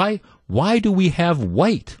 why do we have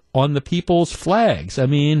white on the people's flags? What's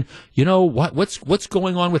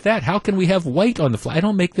going on with that? How can we have white on the flag? I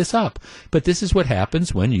don't make this up. But this is what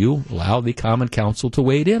happens when you allow the Common Council to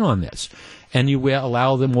weigh in on this. And you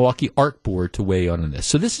allow the Milwaukee Art Board to weigh in on this.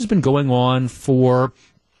 So this has been going on for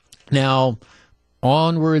now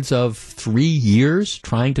onwards of 3 years,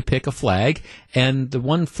 trying to pick a flag. And the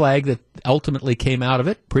one flag that ultimately came out of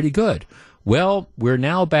it, pretty good. Well, we're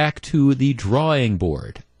now back to the drawing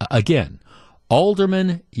board. Again,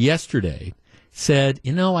 Alderman yesterday said,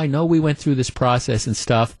 I know we went through this process and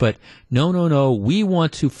stuff, but no, we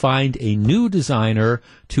want to find a new designer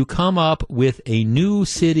to come up with a new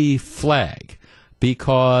city flag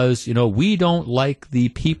because, we don't like the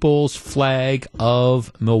people's flag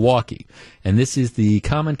of Milwaukee. And this is the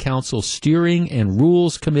Common Council Steering and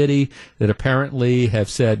Rules Committee that apparently have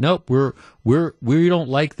said, nope, we don't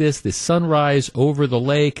like this sunrise over the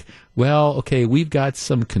lake. Well, okay, we've got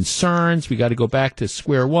some concerns. We got to go back to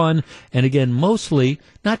square one. And again, mostly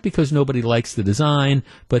not because nobody likes the design,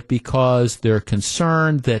 but because they're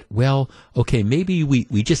concerned that, well, okay, maybe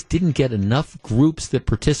we just didn't get enough groups that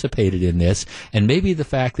participated in this. And maybe the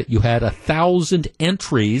fact that you had 1,000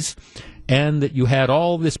 entries and that you had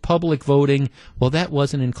all this public voting, well, that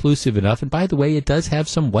wasn't inclusive enough. And by the way, it does have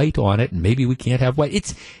some white on it, and maybe we can't have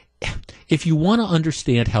white. If you want to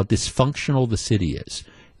understand how dysfunctional the city is,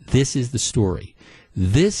 this is the story.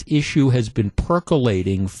 This issue has been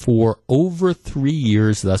percolating for over 3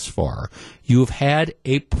 years thus far. You have had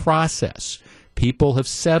a process. People have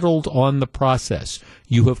settled on the process.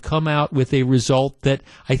 You have come out with a result that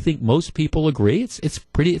I think most people agree it's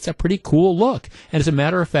a pretty cool look. And as a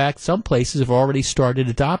matter of fact, some places have already started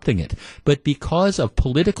adopting it. But because of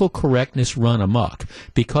political correctness run amok,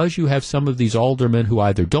 because you have some of these aldermen who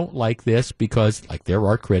either don't like this because, like, they're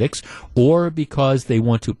art critics, or because they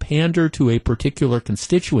want to pander to a particular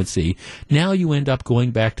constituency, now you end up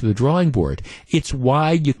going back to the drawing board. It's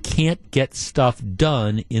why you can't get stuff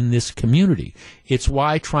done in this community. It's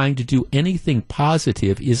why trying to do anything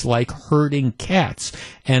positive is like herding cats.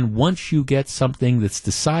 And once you get something that's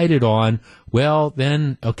decided on, well,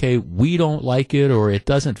 then, okay, we don't like it or it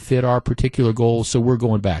doesn't fit our particular goals, so we're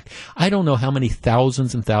going back. I don't know how many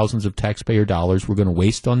thousands and thousands of taxpayer dollars we're going to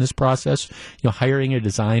waste on this process, hiring a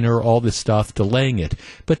designer, all this stuff, delaying it.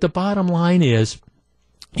 But the bottom line is,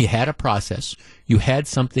 You had a process. You had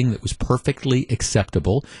something that was perfectly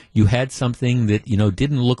acceptable. You had something that,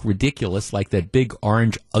 didn't look ridiculous, like that big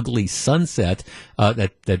orange ugly sunset,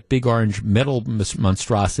 that big orange metal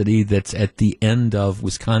monstrosity that's at the end of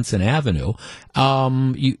Wisconsin Avenue.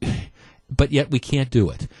 But yet we can't do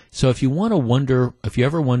it. So if you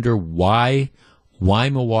ever wonder why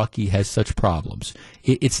Milwaukee has such problems,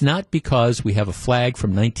 it's not because we have a flag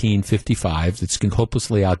from 1955 that's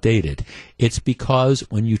hopelessly outdated. It's because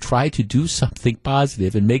when you try to do something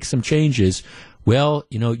positive and make some changes, well,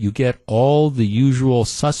 you get all the usual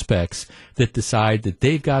suspects that decide that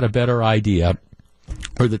they've got a better idea,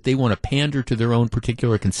 or that they want to pander to their own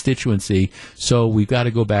particular constituency, so we've got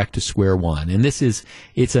to go back to square one. And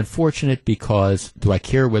it's unfortunate because, do I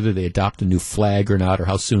care whether they adopt a new flag or not, or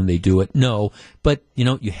how soon they do it? No. But,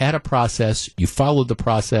 you had a process, you followed the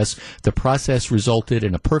process resulted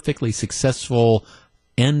in a perfectly successful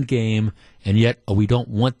end game, and yet we don't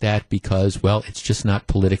want that because, well, it's just not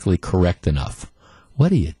politically correct enough. What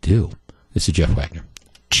do you do? This is Jeff Wagner.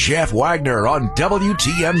 Jeff Wagner on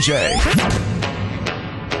WTMJ.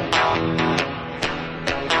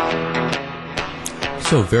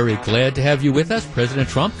 So very glad to have you with us. President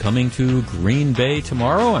Trump coming to Green Bay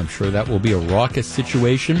tomorrow. I'm sure that will be a raucous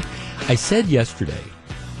situation. I said yesterday,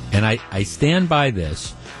 and I stand by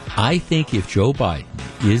this, I think if Joe Biden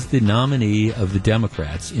is the nominee of the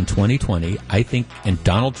Democrats in 2020, and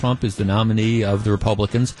Donald Trump is the nominee of the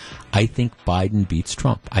Republicans, I think Biden beats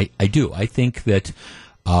Trump. I do. I think that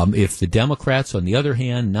if the Democrats, on the other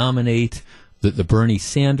hand, nominate the Bernie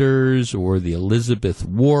Sanders or the Elizabeth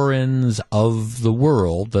Warrens of the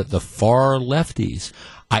world, the far lefties,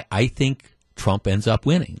 I think Trump ends up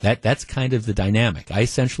winning. That's kind of the dynamic. I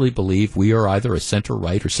essentially believe we are either a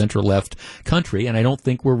center-right or center-left country, and I don't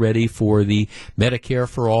think we're ready for the Medicare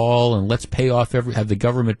for all, and let's have the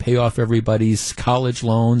government pay off everybody's college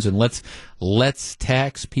loans, and let's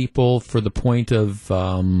tax people for the point of,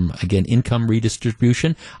 income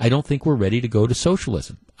redistribution. I don't think we're ready to go to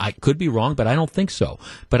socialism. I could be wrong, but I don't think so.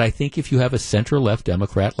 But I think if you have a center-left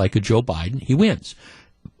Democrat like a Joe Biden, he wins.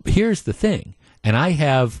 Here's the thing, and I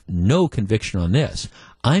have no conviction on this.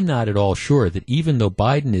 I'm not at all sure that even though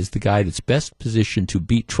Biden is the guy that's best positioned to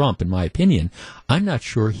beat Trump, in my opinion, I'm not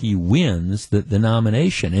sure he wins the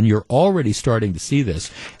nomination. And you're already starting to see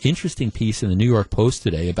this. Interesting piece in the New York Post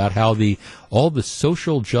today about how all the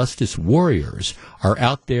social justice warriors are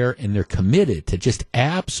out there and they're committed to just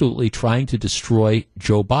absolutely trying to destroy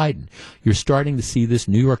Joe Biden. You're starting to see this.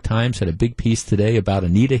 New York Times had a big piece today about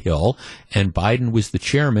Anita Hill, and Biden was the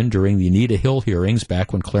chairman during the Anita Hill hearings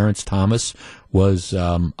back when Clarence Thomas was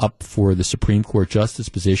up for the Supreme Court justice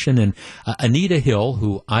position. And Anita Hill,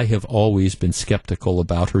 who I have always been skeptical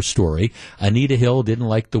about her story, Anita Hill didn't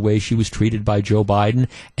like the way she was treated by Joe Biden,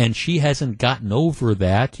 and she hasn't gotten over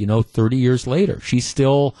that, 30 years later. She's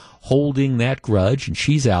still holding that grudge, and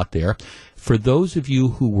she's out there. For those of you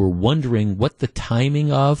who were wondering what the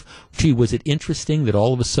timing of, was it interesting that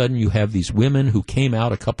all of a sudden you have these women who came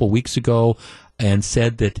out a couple weeks ago and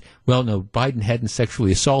said that, well, no, Biden hadn't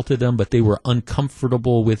sexually assaulted them, but they were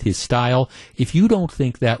uncomfortable with his style. If you don't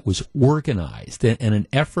think that was organized and an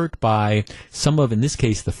effort by some of, in this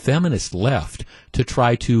case, the feminist left, to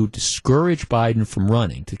try to discourage Biden from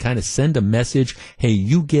running, to kind of send a message, hey,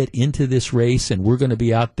 you get into this race and we're going to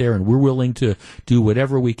be out there and we're willing to do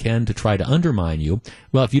whatever we can to try to undermine you.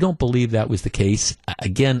 Well, if you don't believe that was the case,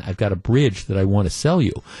 again, I've got a bridge that I want to sell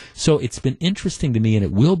you. So it's been interesting to me, and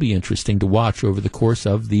it will be interesting to watch over the course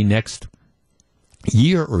of the next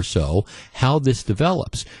year or so how this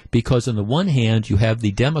develops, because on the one hand you have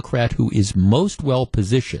the Democrat who is most well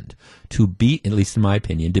positioned to beat, at least in my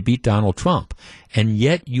opinion, to beat Donald Trump, and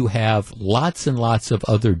yet you have lots and lots of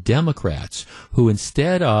other Democrats who,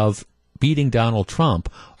 instead of beating Donald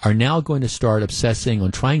Trump, are now going to start obsessing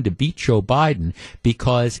on trying to beat Joe Biden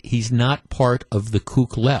because he's not part of the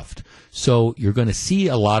kook left. So you're going to see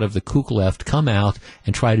a lot of the kook left come out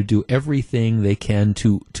and try to do everything they can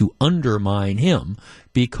to undermine him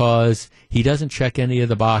because he doesn't check any of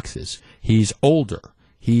the boxes. He's older.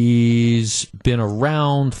 He's been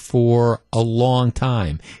around for a long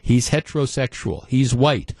time. He's heterosexual. He's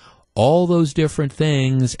white. All those different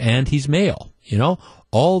things, and he's male,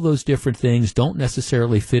 all those different things don't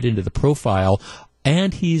necessarily fit into the profile,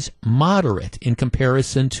 and he's moderate in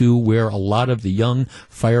comparison to where a lot of the young,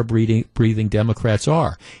 fire-breathing Democrats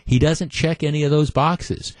are. He doesn't check any of those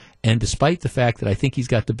boxes, and despite the fact that I think he's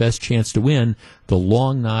got the best chance to win, the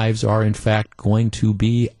long knives are, in fact, going to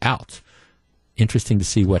be out. Interesting to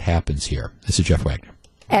see what happens here. This is Jeff Wagner.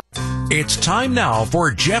 It's time now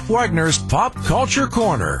for Jeff Wagner's Pop Culture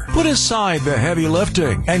Corner. Put aside the heavy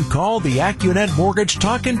lifting and call the AccuNet Mortgage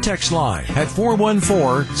Talk and Text line at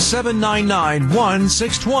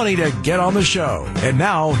 414-799-1620 to get on the show. And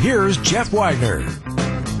now, here's Jeff Wagner.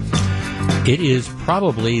 It is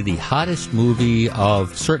probably the hottest movie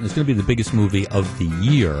of, certainly it's going to be the biggest movie of the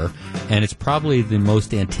year, and it's probably the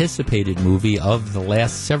most anticipated movie of the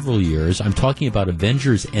last several years. I'm talking about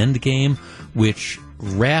Avengers Endgame, which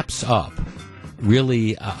wraps up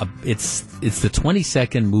really it's the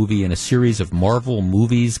 22nd movie in a series of Marvel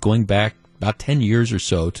movies going back about 10 years or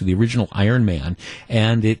so to the original Iron Man.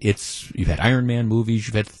 And it's you've had Iron Man movies,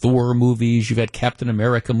 you've had Thor movies, you've had Captain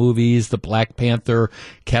America movies, the Black Panther,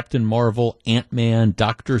 Captain Marvel, Ant-Man,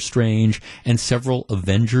 Doctor Strange, and several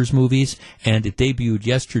Avengers movies. And it debuted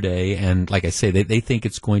yesterday, and like I say, they think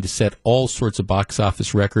it's going to set all sorts of box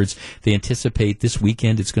office records. They anticipate this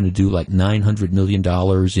weekend it's going to do like $900 million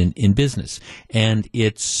in business. And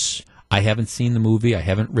I haven't seen the movie. I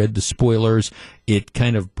haven't read the spoilers. It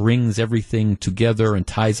kind of brings everything together and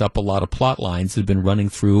ties up a lot of plot lines that have been running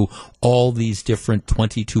through all these different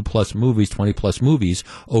 20-plus movies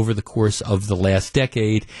over the course of the last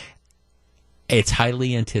decade. It's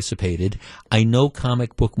highly anticipated. I know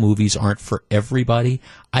comic book movies aren't for everybody.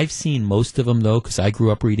 I've seen most of them, though, because I grew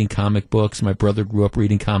up reading comic books. My brother grew up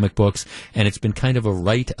reading comic books, and it's been kind of a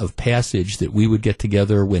rite of passage that we would get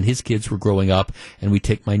together when his kids were growing up, and we'd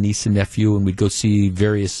take my niece and nephew, and we'd go see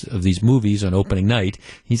various of these movies on opening night.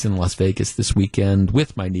 He's in Las Vegas this weekend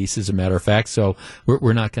with my niece, as a matter of fact, so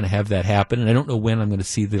we're not going to have that happen. And I don't know when I'm going to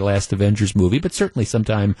see the last Avengers movie, but certainly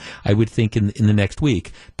sometime I would think in the next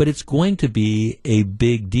week. But it's going to be a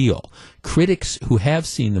big deal. Critics who have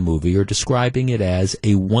seen the movie are describing it as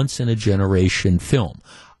a once-in-a-generation film,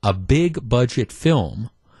 a big-budget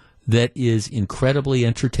film that is incredibly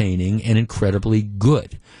entertaining and incredibly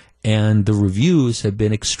good. And the reviews have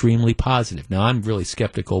been extremely positive. Now, I'm really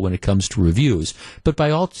skeptical when it comes to reviews, but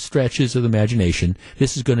by all stretches of the imagination,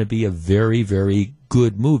 this is going to be a very, very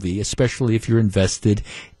good movie, especially if you're invested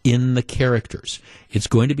in the characters. It's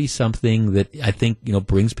going to be something that I think,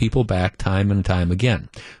 brings people back time and time again,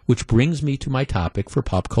 which brings me to my topic for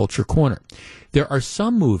Pop Culture Corner. There are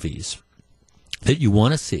some movies that you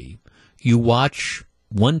want to see, you watch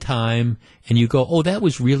one time, and you go, oh, that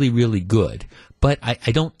was really, really good. But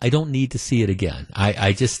I don't need to see it again.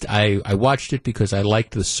 I watched it because I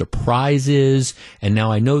liked the surprises, and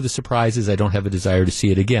now I know the surprises, I don't have a desire to see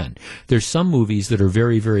it again. There's some movies that are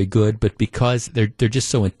very, very good, but because they're just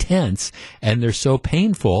so intense and they're so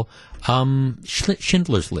painful,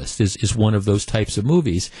 Schindler's List is one of those types of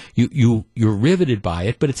movies. You're riveted by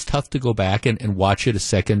it, but it's tough to go back and watch it a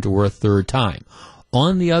second or a third time.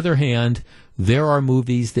 On the other hand, there are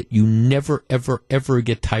movies that you never, ever, ever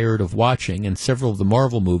get tired of watching, and several of the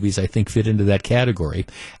Marvel movies, I think, fit into that category.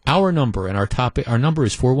 Our number is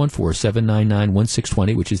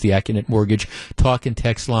 414-799-1620, which is the AccuNet Mortgage Talk and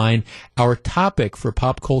Text line. Our topic for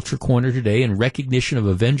Pop Culture Corner today, in recognition of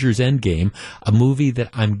Avengers Endgame, a movie that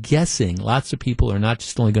I'm guessing lots of people are not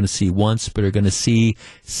just only going to see once, but are going to see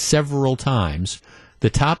several times.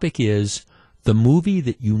 The topic is the movie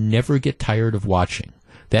that you never get tired of watching.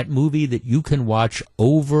 That movie that you can watch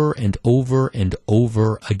over and over and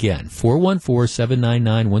over again.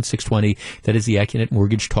 414-799-1620. That is the AccuNet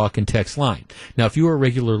Mortgage Talk and Text line. Now, if you are a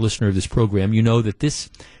regular listener of this program, you know that this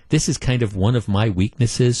is kind of one of my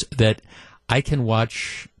weaknesses, that I can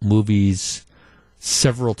watch movies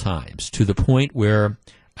several times to the point where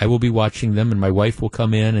I will be watching them and my wife will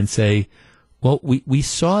come in and say, well, we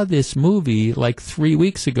saw this movie like 3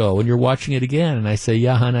 weeks ago, and you're watching it again. And I say,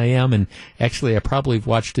 yeah, hon, I am. And actually, I probably have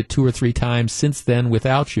watched it 2 or 3 times since then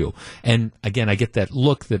without you. And again, I get that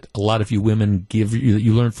look that a lot of you women give,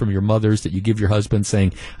 you learn from your mothers, that you give your husband,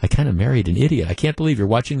 saying, I kind of married an idiot. I can't believe you're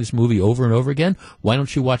watching this movie over and over again. Why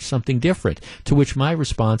don't you watch something different? To which my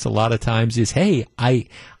response a lot of times is, hey, I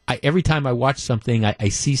every time I watch something, I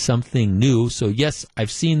see something new. So yes,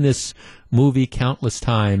 I've seen this movie countless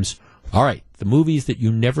times. All right, the movies that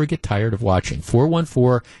you never get tired of watching.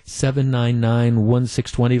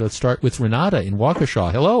 414-799-1620. Let's start with Renata in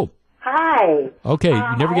Waukesha. Hello. Hi. Okay,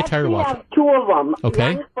 you never get tired of watching. I have 2 of them.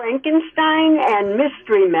 Okay. Young Frankenstein and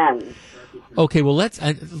Mystery Men. Okay, well,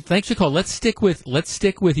 thanks for the call. Let's stick with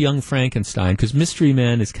Young Frankenstein, because Mystery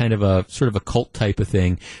Men is kind of a sort of a cult type of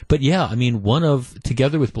thing. But yeah, I mean,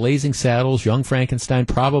 together with Blazing Saddles, Young Frankenstein,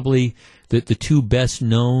 probably the two best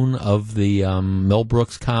known of the Mel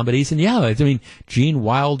Brooks comedies. And yeah, I mean, Gene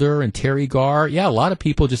Wilder and Terry Garr. Yeah, a lot of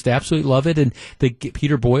people just absolutely love it. And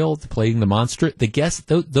Peter Boyle playing the monster. The guests,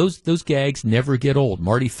 those gags never get old.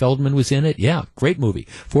 Marty Feldman was in it. Yeah, great movie.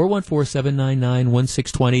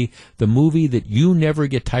 414-799-1620. The movie that you never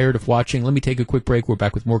get tired of watching. Let me take a quick break. We're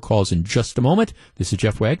back with more calls in just a moment. This is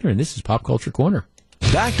Jeff Wagner, and this is Pop Culture Corner.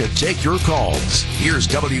 Back to take your calls. Here's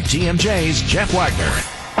WTMJ's Jeff Wagner.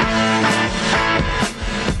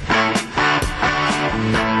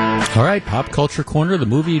 All right, Pop Culture Corner, the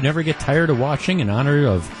movie you never get tired of watching in honor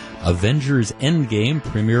of Avengers Endgame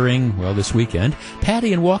premiering, well, this weekend.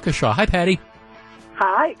 Patty in Waukesha. Hi, Patty.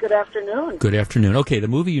 Hi, good afternoon. Good afternoon. Okay, the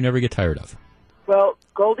movie you never get tired of. Well,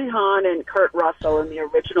 Goldie Hawn and Kurt Russell in the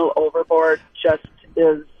original Overboard just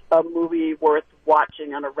is a movie worth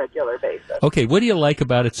watching on a regular basis. Okay, what do you like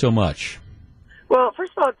about it so much? Well,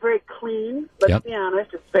 first of all, it's very clean. Let's be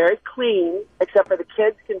honest, it's very clean, except for the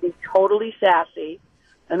kids can be totally sassy.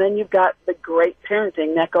 And then you've got the great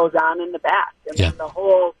parenting that goes on in the back. And then the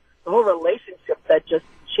whole relationship that just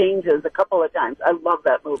changes a couple of times. I love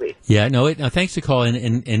that movie. Yeah, no, thanks for calling.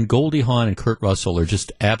 And Goldie Hawn and Kurt Russell are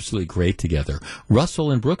just absolutely great together.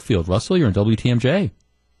 Russell and Brookfield. Russell, you're on WTMJ.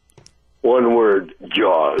 One word,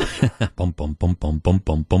 Jaws. Bum, bum, bum, bum, bum,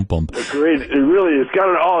 bum, bum, bum. Great. It really, it's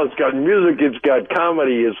got it all. It's got music, it's got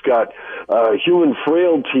comedy, it's got human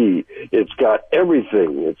frailty, it's got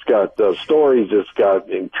everything. It's got stories, it's got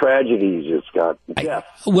tragedies, it's got death.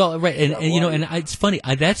 Right, and you know, and it's funny,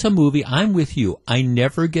 that's a movie, I'm with you. I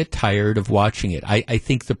never get tired of watching it. I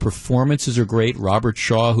think the performances are great. Robert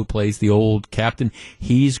Shaw, who plays the old captain,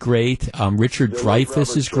 he's great. Richard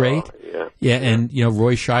Dreyfuss is great. Yeah, and you know,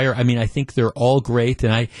 Roy Shire. I mean, I think they're all great.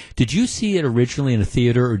 And did you see it originally in a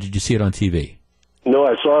theater, or did you see it on TV? No,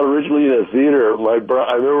 I saw it originally in a theater. I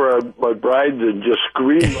remember my bride just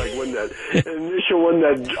screamed like when that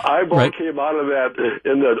that eyeball came out of that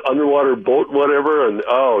in that underwater boat, whatever. And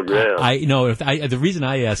oh man, the reason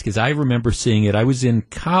I ask is I remember seeing it. I was in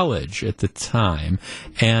college at the time,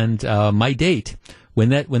 and my date when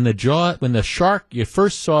the shark, you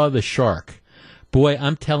first saw the shark. Boy,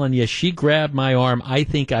 I'm telling you, she grabbed my arm. I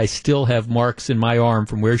think I still have marks in my arm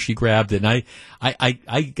from where she grabbed it. And I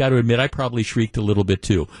got to admit, I probably shrieked a little bit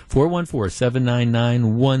too.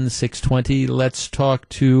 414-799-1620. Let's talk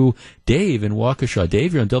to Dave in Waukesha.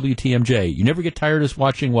 Dave, you're on WTMJ. You never get tired of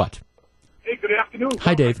watching what? Hey, good afternoon.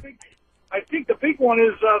 Hi, Dave. I think the big one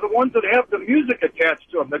is the ones that have the music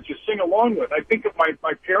attached to them that you sing along with. I think of my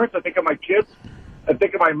parents. I think of my kids. I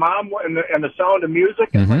think of my mom and the Sound of Music,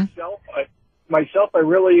 and myself, I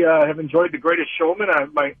really have enjoyed The Greatest Showman.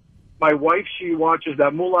 My wife, she watches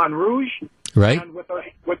Moulin Rouge. Right. And with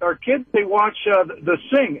our kids, they watch the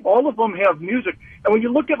Sing. All of them have music. And when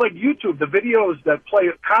you look at like YouTube, the videos that play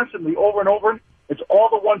constantly over and over, it's all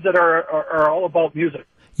the ones that are all about music.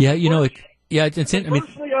 Yeah, you know, it's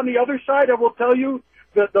personally, on the other side, I will tell you,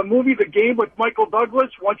 the movie The Game with Michael Douglas,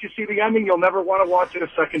 once you see the ending, you'll never want to watch it a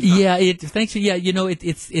second time. Yeah, thanks. Yeah, you know,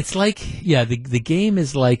 it's like, the Game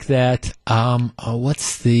is like that.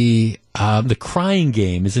 What's the Crying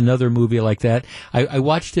Game is another movie like that. I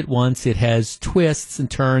watched it once. It has twists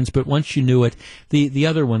and turns, but once you knew it, the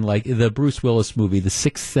other one, like the Bruce Willis movie, The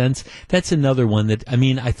Sixth Sense, that's another one that, I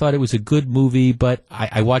mean, I thought it was a good movie, but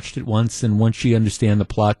I watched it once, and once you understand the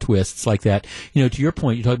plot twists like that, you know, to your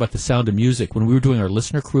point, you talk about The Sound of Music. When we were doing our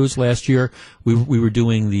listener cruise last year, we were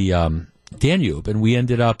doing the Danube, and we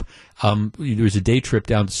ended up there was a day trip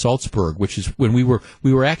down to Salzburg, which is when we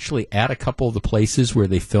were actually at a couple of the places where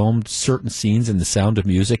they filmed certain scenes in The Sound of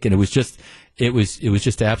Music, and it was just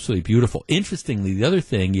absolutely beautiful. Interestingly, the other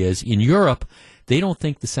thing is in Europe, they don't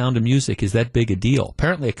think The Sound of Music is that big a deal.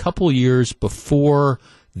 Apparently, a couple of years before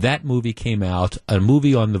that movie came out, a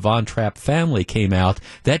movie on the Von Trapp family came out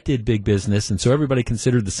that did big business, and so everybody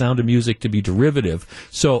considered The Sound of Music to be derivative.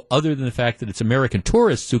 So other than the fact that it's American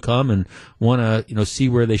tourists who come and want to, you know, see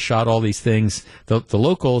where they shot all these things, the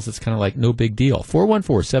locals, it's kind of like no big deal.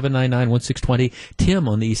 414-799-1620. Tim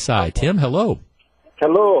on the east side. Tim, hello.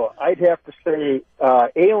 Hello. I'd have to say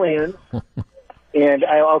Aliens. And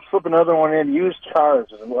I'll slip another one in. Used Cars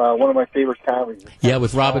is one of my favorite comedies. Yeah,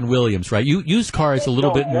 with Robin Williams, right? Used Cars a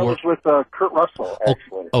little bit more. That was with Kurt Russell,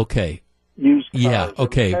 actually. Okay. Used Cars. Yeah.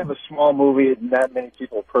 Okay. It's kind of a small movie. Not many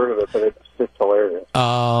people have heard of it, but it's hilarious.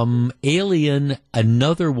 Alien,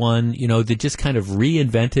 another one, you know, that just kind of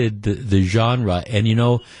reinvented the genre. And you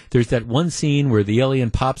know, there's that one scene where the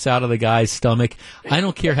alien pops out of the guy's stomach. I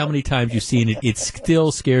don't care how many times you've seen it; it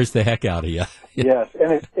still scares the heck out of you. Yes,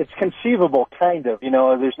 and it's conceivable, kind of.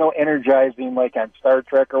 There's no energizing like on Star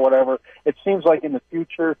Trek or whatever. It seems like in the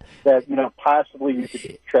future that, possibly you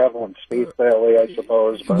could travel in space that way, I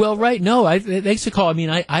suppose. But. Well, right. No, thanks for calling.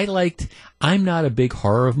 I mean, I'm not a big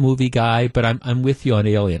horror movie guy, but I'm with you on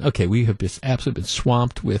Alien. Okay, we have just absolutely been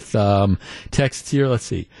swamped with texts here. Let's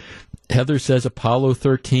see. Heather says Apollo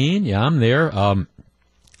 13. Yeah, I'm there.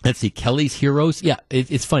 Let's see. Kelly's Heroes. Yeah,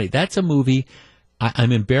 it's funny. That's a movie.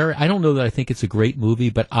 I'm embarrassed. I don't know that I think it's a great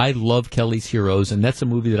movie, but I love Kelly's Heroes, and that's a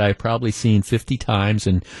movie that I've probably seen 50 times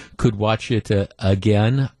and could watch it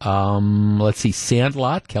again. Let's see,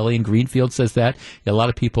 Sandlot. Kelly in Greenfield says that. A lot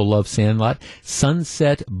of people love Sandlot.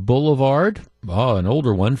 Sunset Boulevard. Oh, an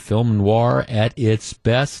older one. Film noir at its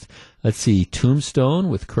best. Let's see, Tombstone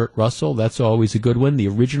with Kurt Russell. That's always a good one. The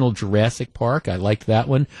original Jurassic Park. I liked that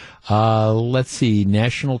one. Let's see,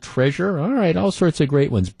 National Treasure. All right, all sorts of great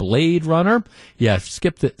ones. Blade Runner. Yeah,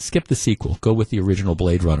 skip the sequel. Go with the original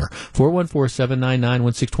Blade Runner.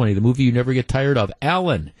 414-799-1620. The movie you never get tired of.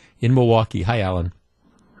 Alan in Milwaukee. Hi, Alan.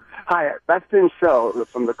 Hi, that's been Show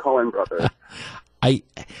from the Coen brothers.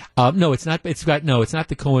 No, it's not. It's not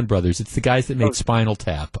the Coen brothers. It's the guys that made Spinal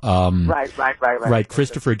Tap. Right.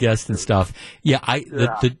 Christopher Guest and stuff. Yeah,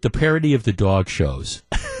 the parody of the dog shows.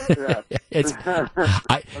 Yeah.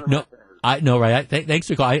 Right. Thanks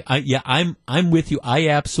for calling. I'm with you. I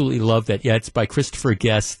absolutely love that. Yeah, it's by Christopher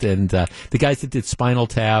Guest and the guys that did Spinal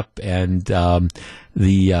Tap and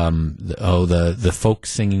the folk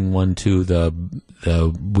singing one too, the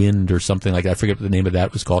Wind or something like that. I forget what the name of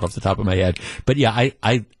that was called off the top of my head. But yeah, I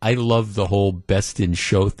love the whole Best in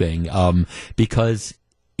Show thing because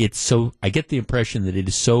it's so. I get the impression that it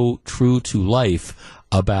is so true to life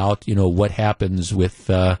about what happens with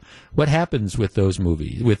those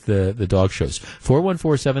movies, with the dog shows.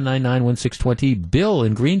 414-799-1620. Bill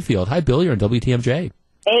in Greenfield. Hi, Bill. You're on WTMJ.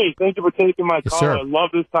 Hey, thank you for taking my Yes, call. sir. I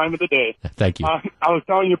love this time of the day. Thank you. I was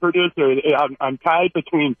telling your producer, I'm tied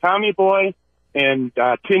between Tommy Boy and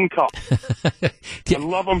Tin Cup. I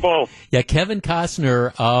love them both. Yeah, Kevin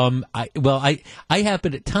Costner. I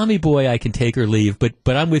happen to Tommy Boy. I can take or leave, but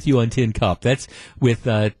I'm with you on Tin Cup. That's with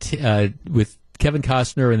Kevin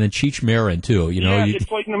Costner and then Cheech Marin too. It's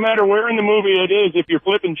like no matter where in the movie it is, if you're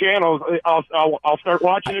flipping channels, I'll start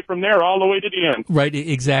watching it from there all the way to the end. Right,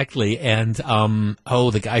 exactly. And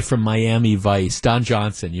the guy from Miami Vice, Don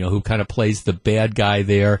Johnson, who kind of plays the bad guy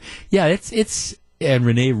there. Yeah, it's. And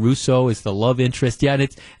Rene Russo is the love interest. Yeah, and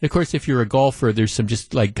of course, if you're a golfer, there's some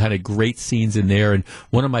just like kind of great scenes in there. And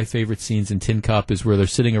one of my favorite scenes in Tin Cup is where they're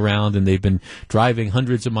sitting around and they've been driving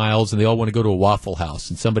hundreds of miles and they all want to go to a Waffle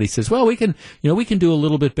House. And somebody says, well, we can do a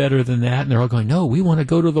little bit better than that. And they're all going, no, we want to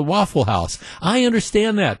go to the Waffle House. I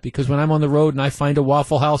understand that because when I'm on the road and I find a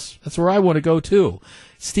Waffle House, that's where I want to go too.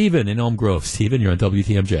 Stephen in Elm Grove. Stephen, you're on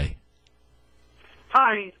WTMJ.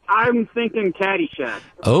 Hi, I'm thinking Caddyshack.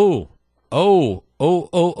 Oh.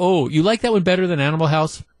 You like that one better than Animal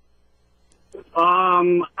House?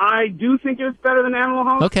 I do think it's better than Animal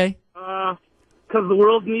House. Okay. Because the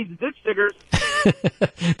world needs ditch diggers.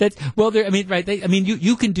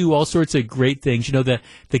 You can do all sorts of great things.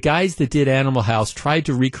 The guys that did Animal House tried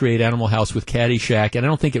to recreate Animal House with Caddyshack, and I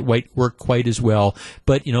don't think it worked quite as well.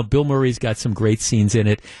 But Bill Murray's got some great scenes in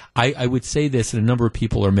it. I would say this, and a number of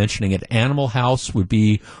people are mentioning it. Animal House would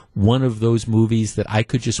be one of those movies that I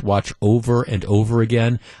could just watch over and over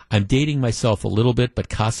again. I'm dating myself a little bit, but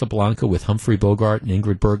Casablanca with Humphrey Bogart and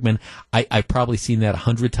Ingrid Bergman, I've probably seen that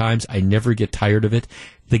 100 times. I never get tired of it.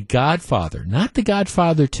 The Godfather, not The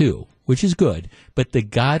Godfather 2, which is good, but The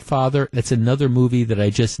Godfather, that's another movie that I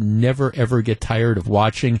just never, ever get tired of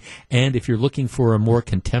watching. And if you're looking for a more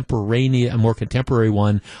contemporary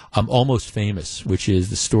one, Almost Famous, which is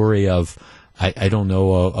the story of,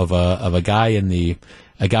 of a guy in the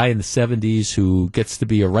 70s who gets to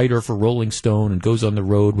be a writer for Rolling Stone and goes on the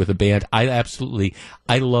road with a band. I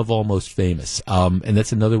love Almost Famous. And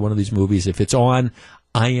that's another one of these movies. If it's on,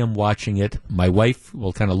 I am watching it. My wife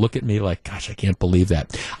will kind of look at me like, gosh, I can't believe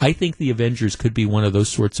that. I think The Avengers could be one of those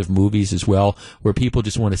sorts of movies as well, where people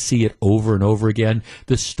just want to see it over and over again.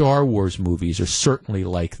 The Star Wars movies are certainly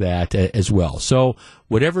like that as well. So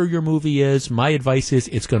whatever your movie is, my advice is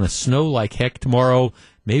it's going to snow like heck tomorrow.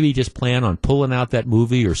 Maybe just plan on pulling out that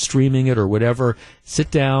movie or streaming it or whatever.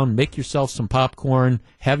 Sit down, make yourself some popcorn,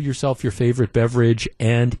 have yourself your favorite beverage,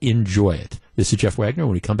 and enjoy it. This is Jeff Wagner.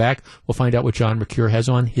 When we come back, we'll find out what John McCure has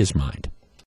on his mind.